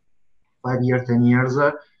 5 years, 10 years,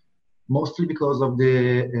 mostly because of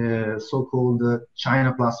the so-called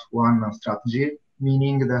China +1 strategy,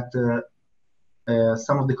 meaning that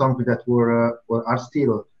some of the companies that are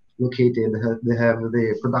still located, they have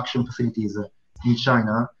the production facilities in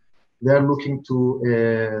China. They're looking to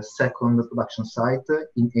a second production site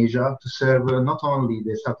in Asia to serve not only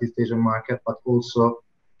the Southeast Asian market, but also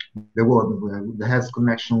the world that has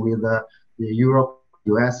connection with the Europe,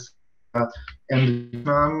 US, and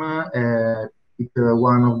Vietnam. It's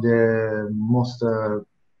one of the most,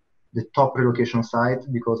 the top relocation site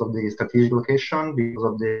because of the strategic location, because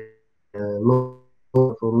of the law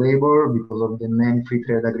for labor, because of the many free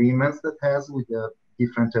trade agreements that has with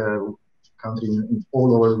different countries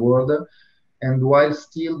all over the world. And while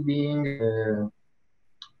still being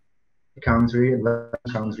a country and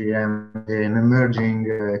an emerging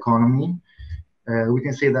economy, we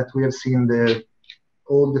can say that we have seen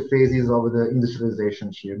all the phases of the industrialization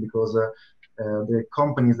here, because the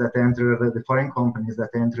companies that enter, the foreign companies that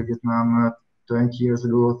enter Vietnam 20 years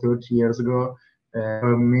ago, 30 years ago,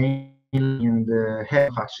 were mainly in the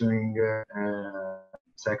manufacturing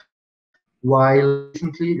sector. While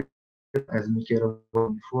recently, as Michele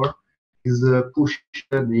said before, is push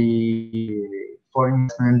the foreign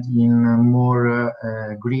investment in more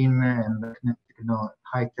green and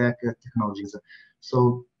high-tech technologies.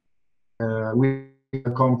 So we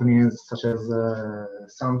have companies such as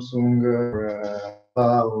Samsung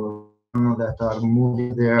or that are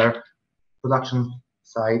moving their production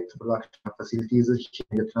facilities in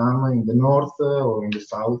Vietnam, in the north or in the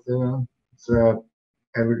south.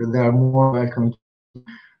 They are more welcome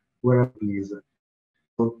wherever please.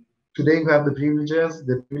 So today we have the privilege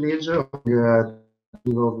of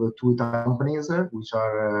two companies, which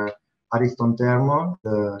are Ariston Thermo,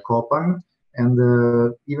 Kopron, and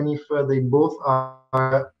even if they both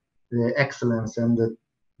are the excellence and the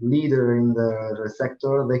leader in the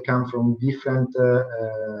sector, they come from different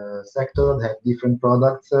sectors, they have different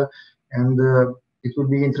products, and it will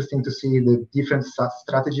be interesting to see the different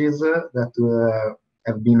strategies that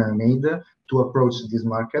have been made to approach this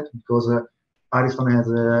market, because Ariston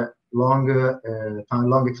has a long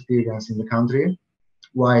experience in the country,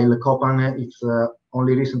 while Kopron is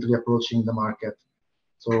only recently approaching the market.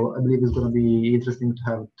 So I believe it's going to be interesting to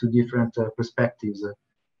have two different perspectives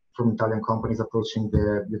from Italian companies approaching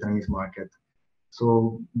the Vietnamese market.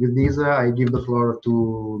 So with this, I give the floor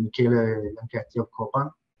to Michele of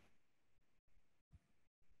Kopron.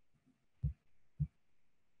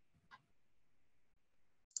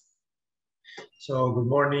 So good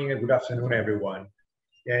morning and good afternoon, everyone.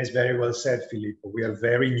 Yeah, it's very well said, Filippo. We are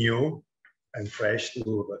very new and fresh to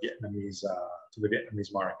the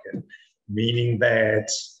Vietnamese market. meaning that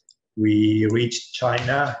we reached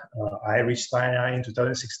China. I reached China in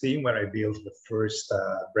 2016, where I built the first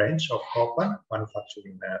branch of Kopron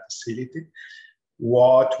manufacturing facility.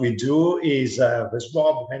 What we do is the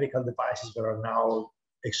swab medical devices that are now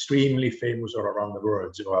extremely famous all around the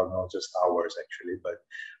world. Well, not just ours actually, but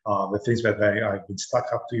the things that have been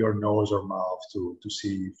stuck up to your nose or mouth to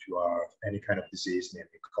see if you have any kind of disease,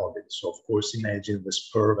 namely COVID. So of course, imagine the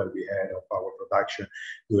spur that we had of our production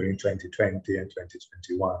during 2020 and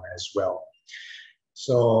 2021 as well.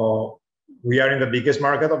 So we are in the biggest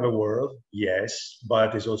market of the world, yes,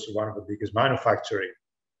 but it's also one of the biggest manufacturing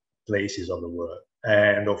places of the world.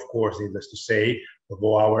 And of course, needless to say,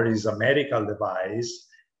 although ours is a medical device,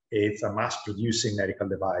 it's a mass-producing medical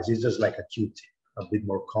device. It's just like a Q-tip, a bit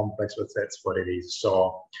more complex, but that's what it is.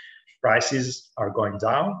 So prices are going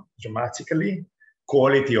down dramatically.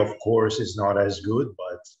 Quality, of course, is not as good,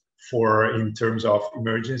 but in terms of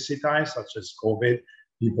emergency times, such as COVID,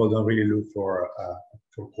 people don't really look for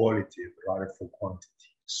quality, rather for quantity.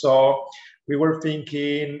 So we were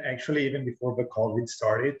thinking, actually, even before the COVID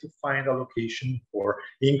started, to find a location for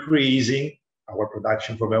increasing our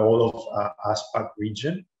production for the whole of APAC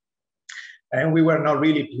region. And we were not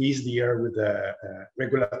really pleased here with the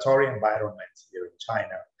regulatory environment here in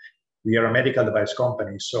China. We are a medical device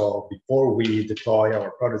company, so before we deploy our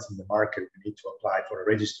products in the market, we need to apply for a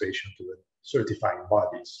registration to the certifying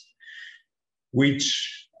bodies,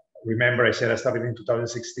 which, remember I said I started in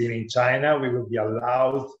 2016 in China. We will be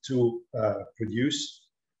allowed to produce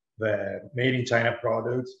the made in China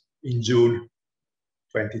product in June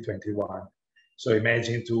 2021. So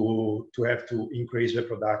imagine to have to increase the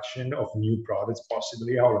production of new products,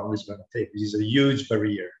 possibly how long it's going to take. This is a huge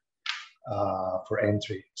barrier for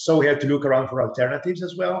entry. So we had to look around for alternatives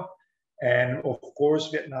as well. And of course,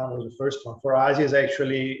 Vietnam was the first one. For us,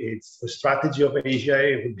 it's the strategy of Asia.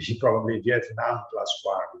 It would be probably Vietnam plus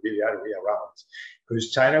one, the other way around.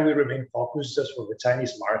 Because China will remain focused just for the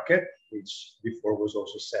Chinese market, which before was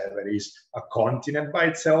also said that is a continent by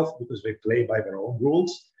itself because they play by their own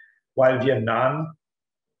rules. While Vietnam,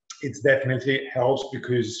 it definitely helps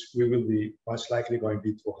because we will be most likely going to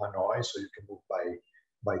be to Hanoi, so you can move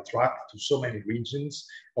by truck to so many regions,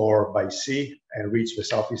 or by sea and reach the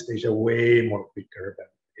Southeast Asia way more quicker than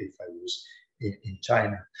if I was in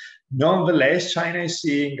China. Nonetheless, China is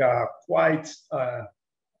seeing quite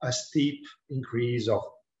a steep increase of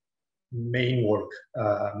man-work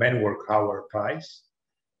hour price,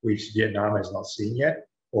 which Vietnam has not seen yet.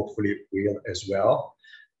 Hopefully it will as well.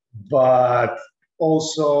 But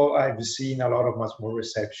also I've seen a lot of much more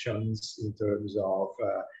receptions in terms of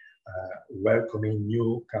welcoming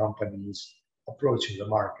new companies approaching the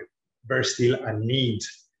market. There's still a need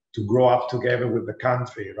to grow up together with the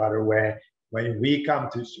country. Rather, when we came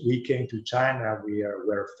to China, we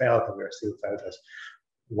are still felt as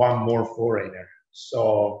one more foreigner.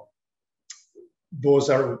 So those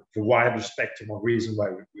are the wider spectrum of reasons why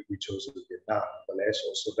we chose Vietnam. Nonetheless,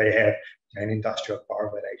 also they have an industrial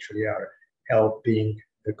park that actually are helping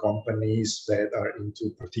the companies that are into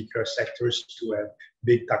particular sectors to have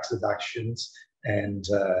big tax deductions and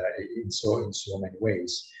in so many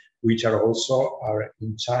ways, which are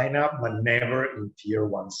in China, but never in tier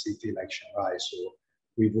 1 city like Shanghai. So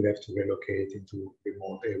we would have to relocate into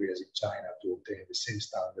remote areas in China to obtain the same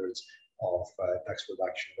standards of tax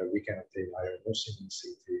reduction that we can obtain either in Ho Chi Minh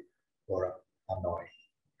City or Hanoi.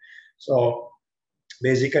 So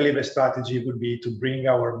basically, the strategy would be to bring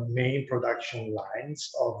our main production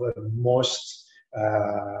lines of the most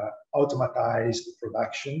automatized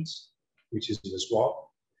productions, which is the swab,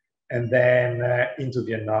 and then into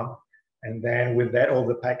Vietnam. And then with that, all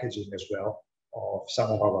the packaging as well of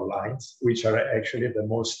some of our lines, which are actually the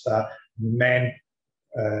most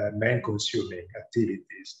man-consuming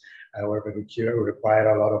activities. However, they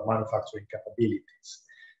require a lot of manufacturing capabilities.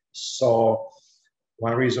 So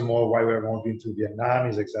one reason more why we're moving to Vietnam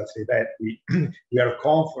is exactly that. We are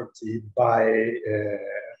comforted by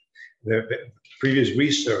the previous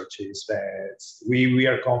researches that we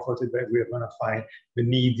are comforted that we are going to find the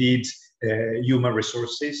needed human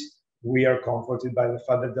resources. We are comforted by the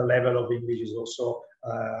fact that the level of English is also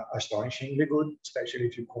astonishingly good, especially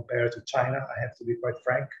if you compare to China, I have to be quite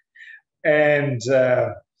frank. And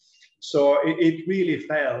so it really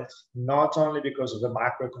felt, not only because of the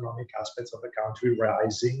macroeconomic aspects of the country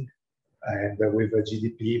rising, and with a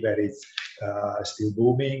GDP that is still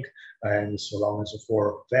booming, and so on and so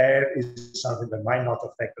forth, that is something that might not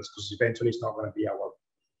affect us because eventually it's not going to be our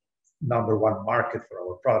 #1 market for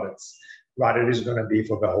our products. Rather, it is going to be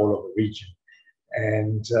for the whole of the region.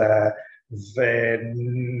 And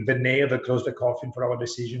the nail that closed the coffin for our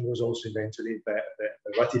decision was also eventually the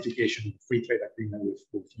ratification of free trade agreement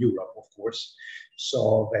with Europe, of course.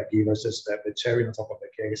 So that gave us just the cherry on top of the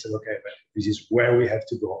cake. I said, okay, but this is where we have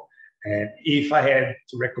to go. And if I had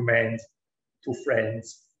to recommend to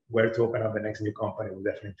friends where to open up the next new company, it would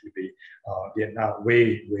definitely be Vietnam,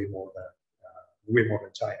 way more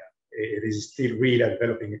than China. It is still really a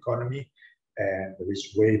developing economy, and there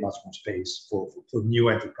is way much more space for new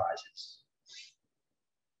enterprises.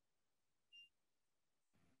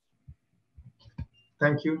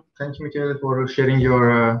 Thank you, Michele, for sharing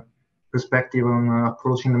your perspective on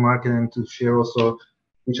approaching the market, and to share also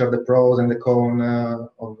which are the pros and the cons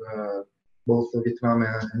of both Vietnam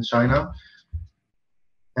and China.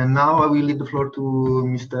 And now I will leave the floor to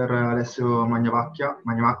Mr. Alessio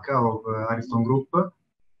Magnavacca of Ariston Group.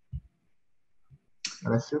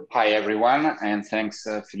 Alessio. Hi, everyone, and thanks,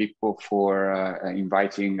 Filippo, for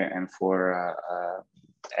inviting and for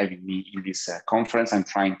having me in this conference. I'm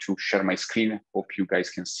trying to share my screen. Hope you guys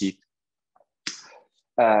can see.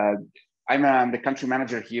 I'm the country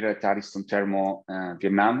manager here at Ariston Thermo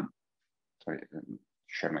Vietnam. Sorry,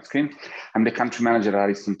 share my screen. I'm the country manager at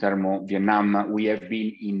Ariston Thermo Vietnam. We have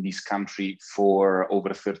been in this country for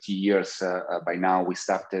over 30 years by now. We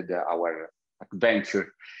started our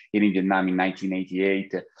adventure here in Vietnam in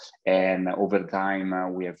 1988, and over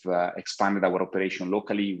time we have expanded our operation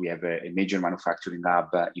locally. We have a major manufacturing hub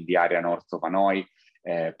in the area north of Hanoi,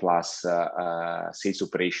 plus sales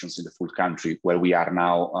operations in the full country, where we are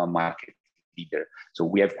now a market leader. So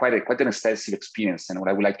we have quite an extensive experience, and what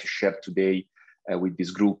I would like to share today with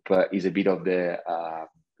this group is a bit of the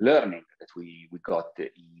learning that we got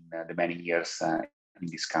in the many years in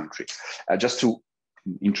this country. Just to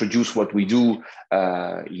introduce what we do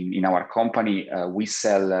in our company, we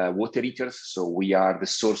sell water heaters. So we are the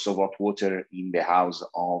source of hot water in the house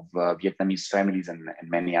of Vietnamese families and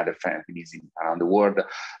many other families around the world,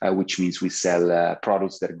 which means we sell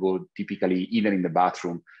products that go typically either in the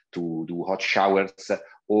bathroom to do hot showers,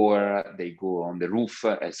 or they go on the roof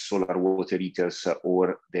as solar water heaters,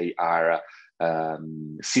 or they are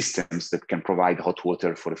systems that can provide hot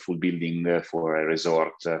water for a full building, for a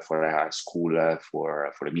resort, for a school,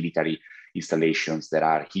 for a military installations that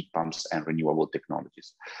are heat pumps and renewable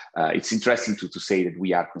technologies. It's interesting to say that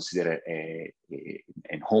we are considered a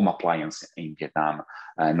home appliance in Vietnam,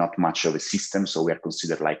 not much of a system. So we are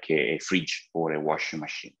considered like a fridge or a washing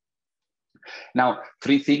machine. Now,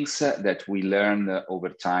 three things that we learned over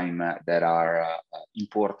time that are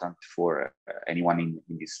important for anyone in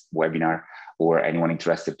this webinar or anyone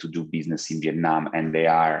interested to do business in Vietnam, and they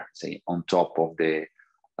are, say, on top of the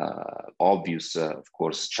obvious, of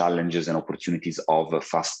course, challenges and opportunities of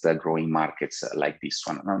fast-growing markets like this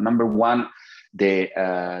one. Now, number one,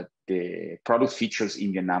 the product features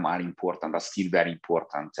in Vietnam are important, are still very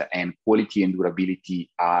important, and quality and durability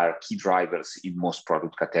are key drivers in most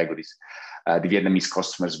product categories. The Vietnamese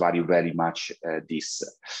customers value very much this.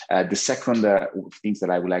 The second things that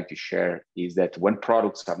I would like to share is that when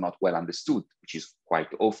products are not well understood, which is quite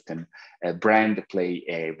often, brand play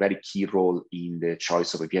a very key role in the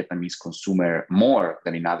choice of a Vietnamese consumer, more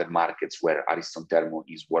than in other markets where Ariston Thermo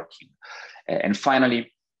is working. And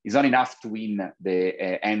finally, it's not enough to win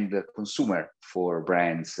the end consumer for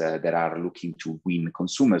brands that are looking to win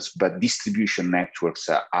consumers, but distribution networks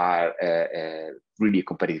are really a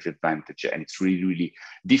competitive advantage, and it's really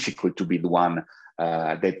difficult to be the one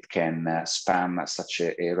that can span such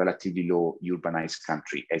a relatively low urbanized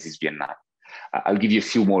country as is Vietnam. I'll give you a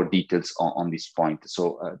few more details on this point.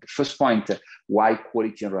 So the first point, why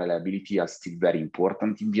quality and reliability are still very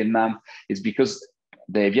important in Vietnam, is because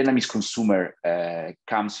the Vietnamese consumer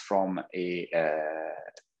comes from a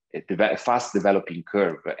fast developing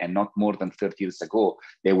curve, and not more than 30 years ago,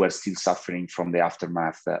 they were still suffering from the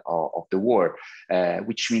aftermath of the war,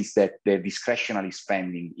 which means that the discretionary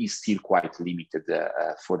spending is still quite limited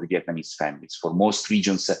for the Vietnamese families. For most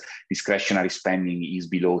regions, discretionary spending is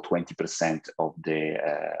below 20% of the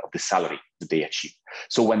salary that they achieve.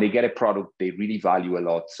 So when they get a product, they really value a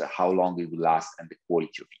lot how long it will last and the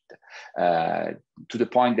quality of it. To the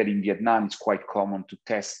point that in Vietnam, it's quite common to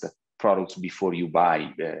test products before you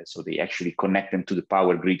buy. So they actually connect them to the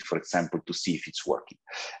power grid, for example, to see if it's working.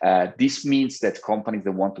 This means that companies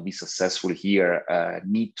that want to be successful here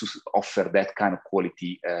need to offer that kind of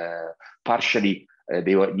quality. Partially,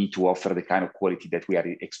 they need to offer the kind of quality that we are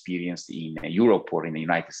experienced in Europe or in the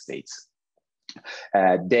United States.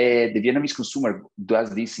 The Vietnamese consumer does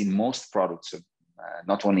this in most products,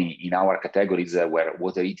 not only in our categories where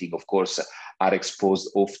water heating, of course, are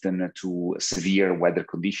exposed often to severe weather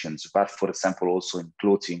conditions, but for example, also in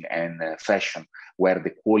clothing and fashion, where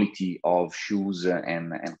the quality of shoes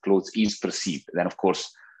and clothes is perceived. Then, of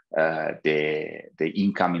course, the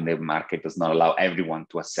income in the market does not allow everyone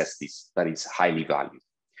to access this, but it's highly valued.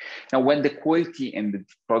 Now, when the quality and the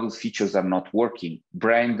product features are not working,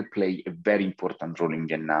 brand play a very important role in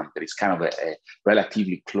Vietnam. There is kind of a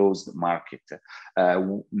relatively closed market.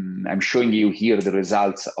 I'm showing you here the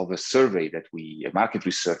results of a survey that a market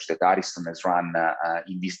research that Ariston has run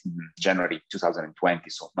in January 2020,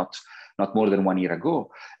 so not more than 1 year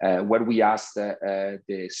ago, where we asked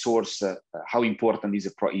the source, how important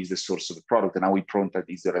is the source of the product, and how important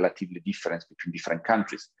is the relatively difference between different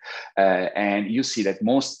countries. And you see that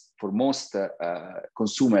for most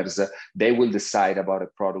consumers, they will decide about a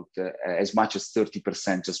product as much as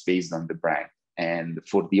 30% just based on the brand. And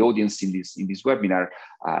for the audience in this webinar,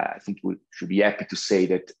 I think we should be happy to say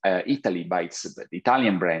that Italy, by the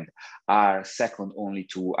Italian brand, are second only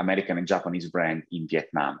to American and Japanese brand in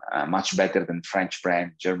Vietnam, much better than French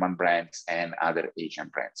brand, German brands, and other Asian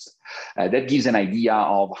brands. That gives an idea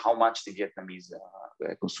of how much the Vietnamese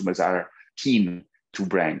consumers are keen to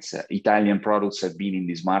brands. Italian products have been in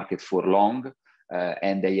this market for long,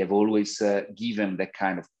 and they have always given that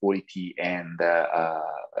kind of quality and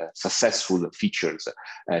successful features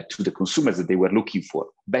to the consumers that they were looking for,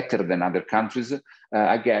 better than other countries,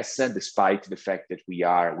 I guess, despite the fact that we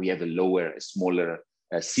have a smaller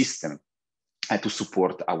system to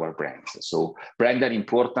support our brands. So brands are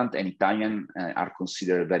important, and Italian are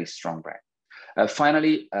considered a very strong brand.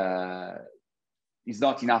 Finally, it's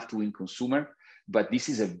not enough to win consumer, but this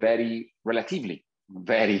is a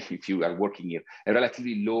if you are working here, a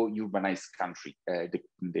relatively low urbanized country.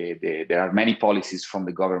 There are many policies from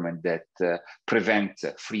the government that prevent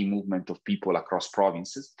free movement of people across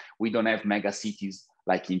provinces. We don't have mega cities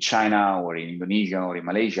like in China or in Indonesia or in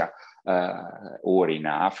Malaysia or in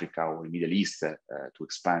Africa or in Middle East to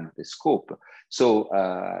expand the scope. So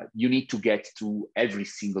you need to get to every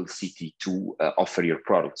single city to offer your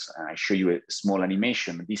products. I show you a small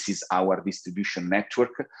animation. This is our distribution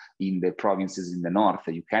network in the provinces in the north.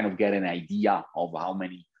 You kind of get an idea of how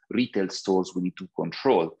many retail stores we need to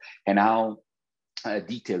control and how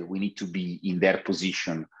detailed we need to be in their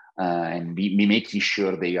position and be making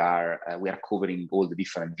sure we are covering all the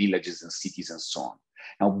different villages and cities and so on.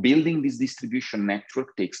 Now, building this distribution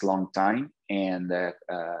network takes a long time, and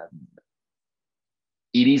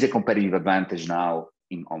it is a competitive advantage now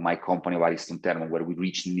on my company of Ariston Thermo, where we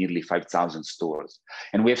reach nearly 5,000 stores.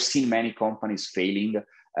 And we have seen many companies failing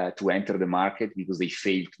to enter the market because they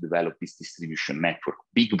failed to develop this distribution network.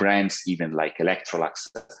 Big brands, even like Electrolux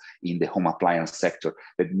in the home appliance sector,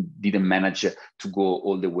 that didn't manage to go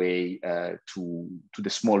all the way to the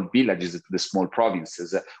small villages, to the small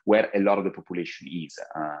provinces where a lot of the population is.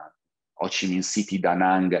 Ho Chi Minh City, Da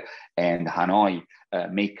Nang, and Hanoi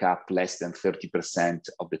make up less than 30%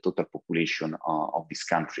 of the total population of this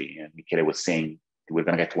country. And Michele was saying, we're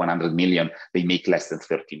going to get 100 million, they make less than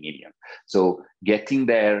 30 million. So getting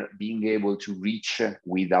there, being able to reach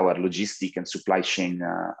with our logistic and supply chain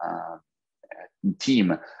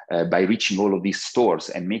team by reaching all of these stores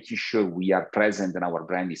and making sure we are present and our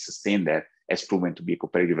brand is sustained there has proven to be a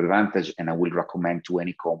competitive advantage. And I will recommend to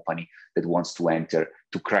any company that wants to enter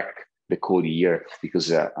to crack the code here,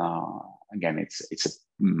 because again, it's a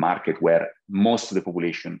market where most of the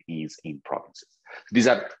population is in provinces. These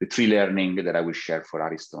are the 3 learnings that I will share for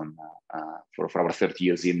Ariston for our 30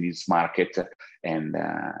 years in this market, and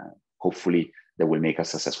hopefully that will make us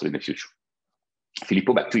successful in the future.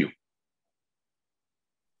 Filippo, back to you.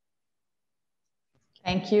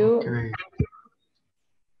 Thank you. Okay.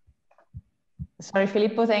 Sorry,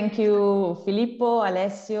 Filippo. Thank you, Filippo,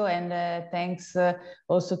 Alessio, and thanks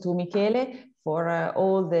also to Michele for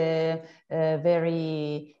all the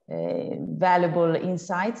very valuable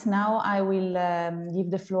insights. Now I will give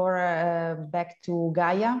the floor back to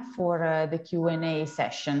Gaia for the Q&A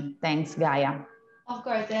session. Thanks, Gaia. Of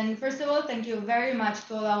course, and first of all, thank you very much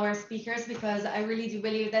to all our speakers, because I really do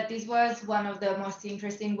believe that this was one of the most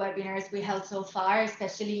interesting webinars we held so far,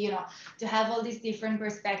 especially, to have all these different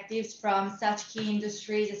perspectives from such key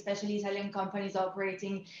industries, especially Italian companies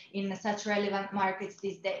operating in such relevant markets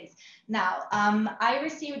these days. Now, I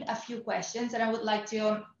received a few questions and I would like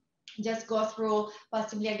to just go through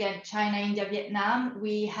possibly again, China, India, Vietnam.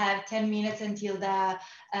 We have 10 minutes until the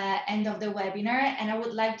end of the webinar. And I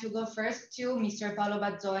would like to go first to Mr. Paolo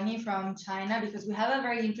Bazzoni from China, because we have a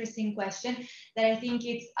very interesting question that I think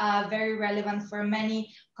it's very relevant for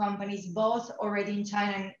many companies, both already in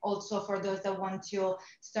China and also for those that want to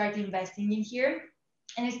start investing in here.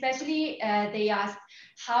 And especially they asked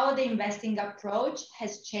how the investing approach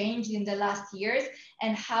has changed in the last years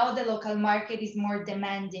and how the local market is more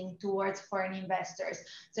demanding towards foreign investors.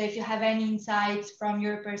 So if you have any insights from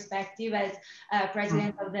your perspective as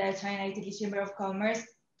president of the China-Italy Chamber of Commerce,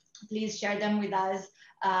 please share them with us.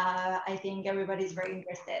 I think everybody's very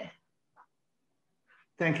interested.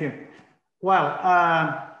 Thank you. Well,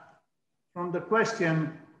 from the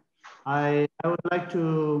question, I would like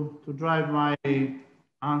to drive my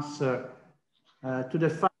answer to the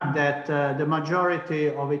fact that the majority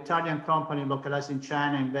of Italian companies localized in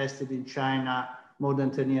China invested in China more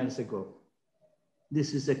than 10 years ago.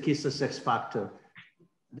 This is a key success factor.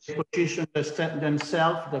 They positioned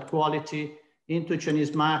themselves, the quality, into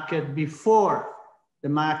Chinese market before the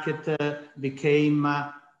market became,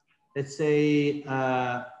 let's say,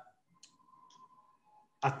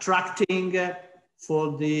 attracting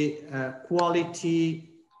for the quality,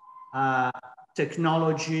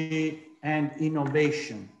 technology, and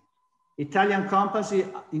innovation. Italian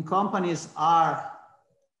companies are,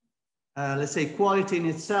 let's say, quality in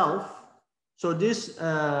itself. So this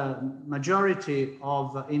majority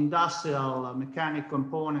of industrial, mechanic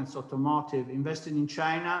components, automotive invested in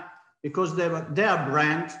China because their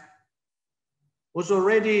brand was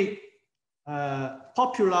already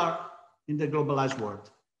popular in the globalized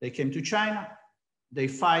world. They came to China, they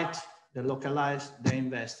fight, they localized, they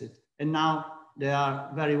invested, and now they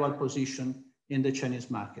are very well positioned in the Chinese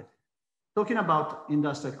market. Talking about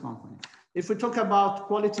industrial companies, if we talk about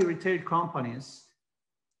quality retail companies,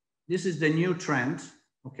 this is the new trend,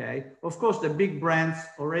 okay? Of course, the big brands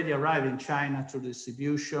already arrive in China through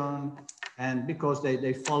distribution and because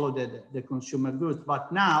they follow the consumer goods,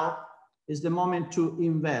 but now is the moment to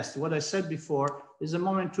invest. What I said before is the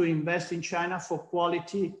moment to invest in China for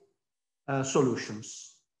quality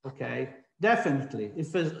solutions, okay? Definitely,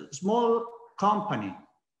 if a small company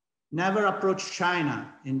never approached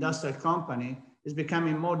China, industrial company, is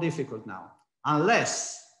becoming more difficult now,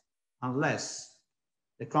 unless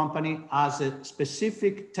the company has a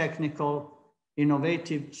specific technical,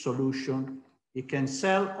 innovative solution it can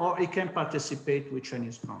sell or it can participate with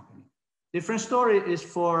Chinese company. Different story is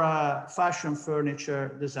for fashion,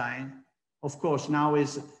 furniture, design. Of course, now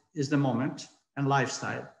is the moment, and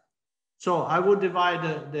lifestyle. So I would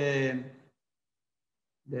divide the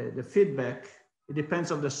feedback. It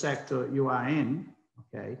depends on the sector you are in,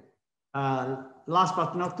 okay? Last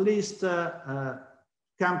but not least,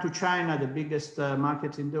 come to China, the biggest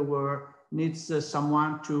market in the world, needs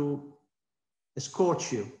someone to escort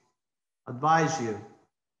you, advise you,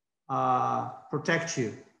 protect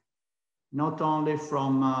you, not only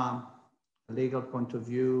from a legal point of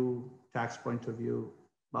view, tax point of view,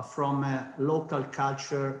 but from a local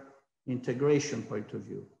culture integration point of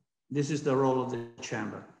view. This is the role of the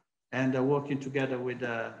chamber. And working together with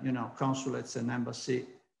consulates and embassy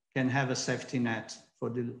can have a safety net for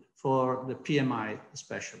the PMI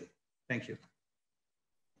especially. Thank you.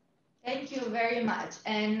 Thank you very much.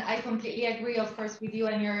 And I completely agree, of course, with you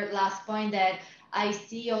and your last point that I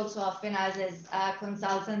see also often as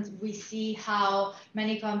consultants, we see how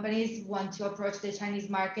many companies want to approach the Chinese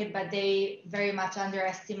market, but they very much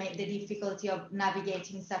underestimate the difficulty of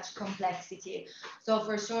navigating such complexity. So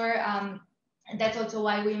for sure, that's also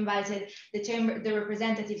why we invited the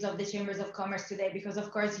representatives of the Chambers of Commerce today, because of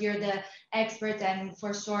course you're the expert and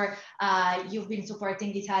for sure you've been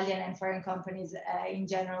supporting Italian and foreign companies in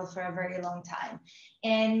general for a very long time.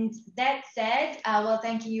 And that said, well,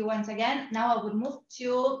 thank you once again. Now I would move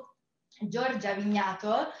to Giorgia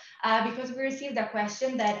Vignato, because we received a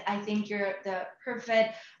question that I think you're the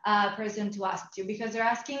perfect person to ask to, because they're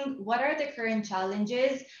asking, what are the current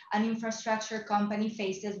challenges an infrastructure company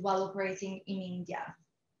faces while operating in India?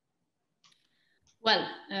 Well,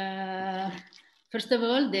 first of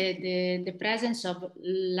all, the presence of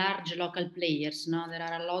large local players. No? There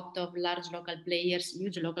are a lot of large local players,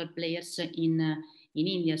 huge local players in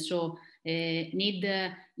India. So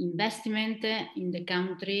need investment in the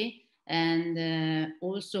country, and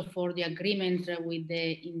also for the agreement with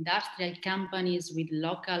the industrial companies with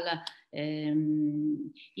local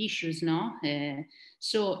issues, no?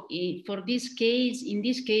 So for this case, in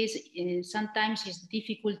this case, sometimes it's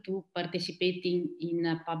difficult to participate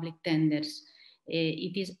in public tenders.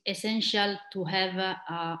 It is essential to have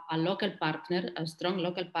a local partner, a strong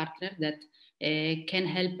local partner that can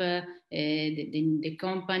help the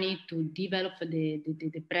company to develop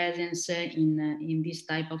the presence in this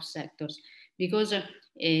type of sectors, because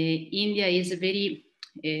India is a very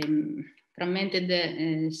fragmented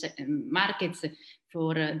markets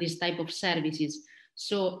for this type of services.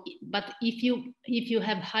 So, but if you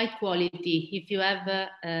have high quality, if you have the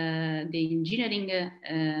engineering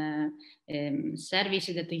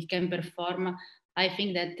services that you can perform, I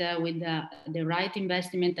think that with the right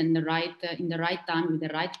investment and in the right time with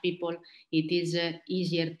the right people, it is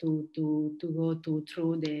easier to go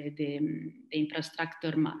through the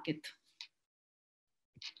infrastructure market.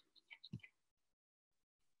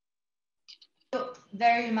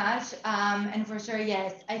 Very much, and for sure,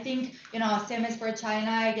 yes. I think, you know, same as for China,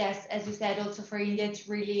 I guess, as you said, also for India, it's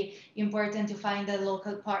really important to find a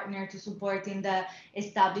local partner to support in the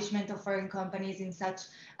establishment of foreign companies in such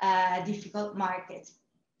difficult markets.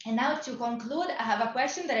 And now to conclude, I have a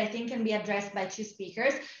question that I think can be addressed by two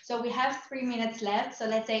speakers. So we have 3 minutes left. So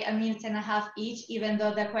let's say 1.5 minutes each, even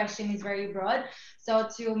though the question is very broad. So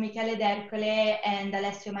to Michele d'Ercole and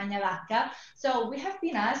Alessio Magnavacca. So we have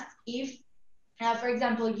been asked if, for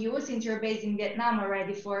example, you, since you're based in Vietnam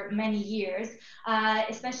already for many years,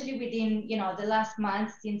 especially within, you know, the last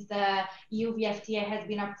month since the EU VFTA has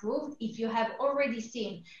been approved, if you have already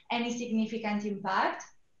seen any significant impact.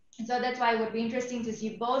 So that's why it would be interesting to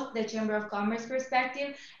see both the Chamber of Commerce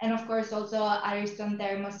perspective and, of course, also Ariston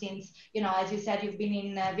Thermo, since, you know, as you said, you've been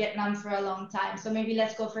in Vietnam for a long time. So maybe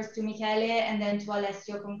let's go first to Michele and then to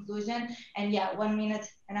Alessio conclusion. And yeah, 1.5 minutes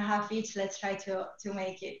each. Let's try to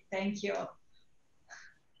make it. Thank you.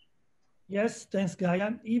 Yes, thanks,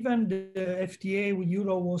 Gaia. Even the FTA with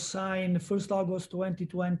Europe was signed 1st August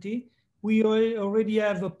 2020. We already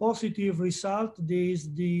have a positive result.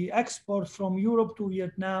 The export from Europe to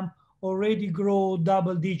Vietnam already grow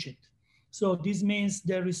double-digit. So this means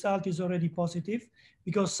the result is already positive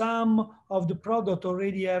because some of the product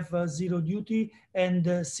already have zero duty,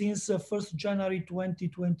 and since 1st January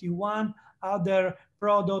 2021, other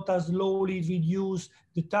product has slowly reduced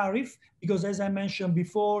the tariff, because as I mentioned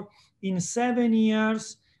before, in 7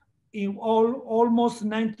 years, almost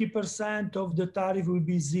 90% of the tariff will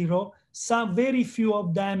be zero. Some very few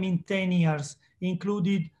of them in 10 years,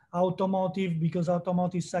 included automotive, because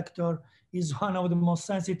automotive sector is one of the most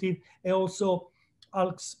sensitive, and also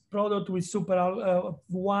product with super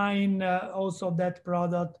wine, also that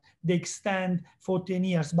product, they extend for 10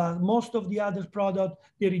 years, but most of the other product,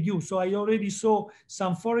 they reduce. So I already saw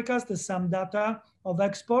some forecast, some data of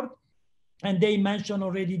export, and they mentioned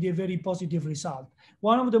already the very positive result.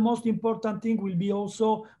 One of the most important thing will be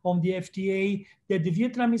also on the FTA, that the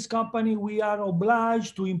Vietnamese company, we are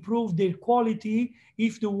obliged to improve their quality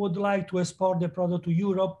if they would like to export the product to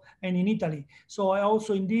Europe and in Italy. So I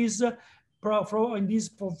also in this,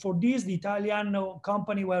 for this, the Italian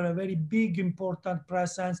company were a very big, important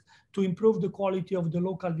presence to improve the quality of the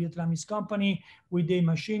local Vietnamese company with their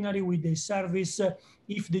machinery, with their service,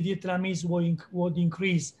 if the Vietnamese would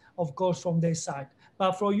increase, of course, from their side.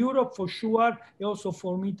 But for Europe, for sure, also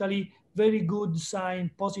for Italy, very good sign,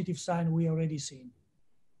 positive sign we already seen.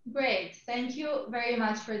 Great, thank you very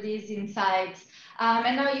much for these insights.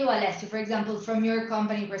 And now you, Alessio, for example, from your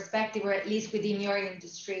company perspective, or at least within your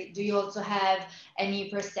industry, do you also have any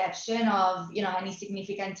perception of, you know, any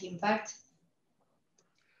significant impact?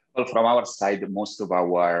 Well, from our side, most of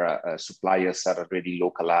our suppliers are already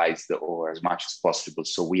localized or as much as possible.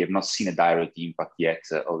 So we have not seen a direct impact yet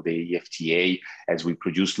of the FTA, as we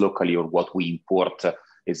produce locally, or what we import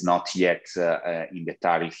is not yet in the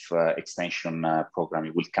tariff extension program.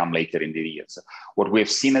 It will come later in the years. What we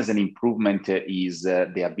have seen as an improvement is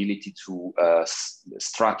the ability to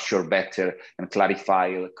structure better and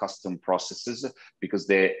clarify custom processes, because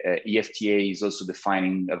the EFTA is also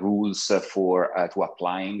defining rules for to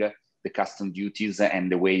applying the custom duties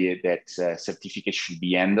and the way that certificates should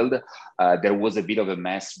be handled. There was a bit of a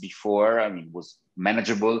mess before. I mean, it was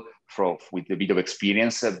manageable with a bit of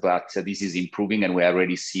experience, but this is improving, and we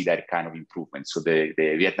already see that kind of improvement. So the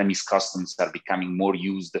Vietnamese customs are becoming more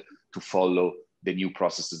used to follow the new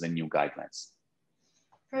processes and new guidelines.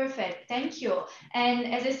 Perfect, thank you.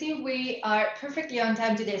 And as I see, we are perfectly on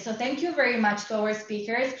time today. So thank you very much to our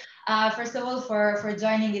speakers. First of all, for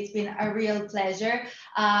joining, it's been a real pleasure.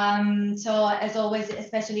 So as always,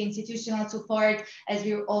 especially institutional support, as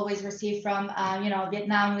we always receive from, you know,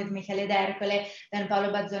 Vietnam with Michele d'Ercole, then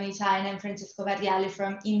Paolo Bazzoni, China, and Francesco Varriale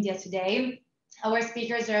from India today. Our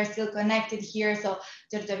speakers are still connected here, so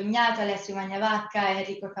Giorgia Vignato, Alessio Magnavacca,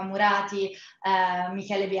 Enrico Camurati,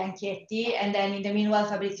 Michele Bianchetti, and then in the meanwhile,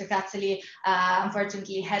 Fabrizio Cazzoli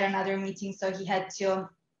unfortunately had another meeting, so he had to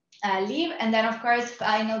leave. And then, of course,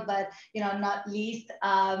 final but not least,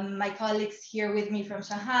 my colleagues here with me from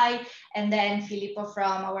Shanghai, and then Filippo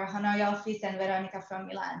from our Hanoi office and Veronica from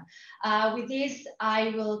Milan. With this, I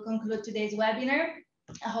will conclude today's webinar.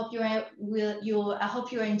 I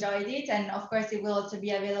hope you enjoyed it, and of course it will also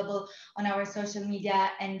be available on our social media.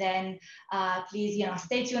 And then please,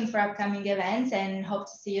 stay tuned for upcoming events, and hope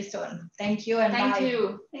to see you soon. Thank you and Thank bye.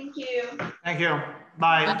 you. Thank you. Thank you.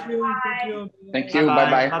 Bye. Thank you. Thank you. Bye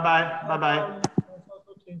bye. Bye bye. Bye bye.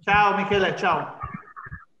 Ciao Michele. Ciao.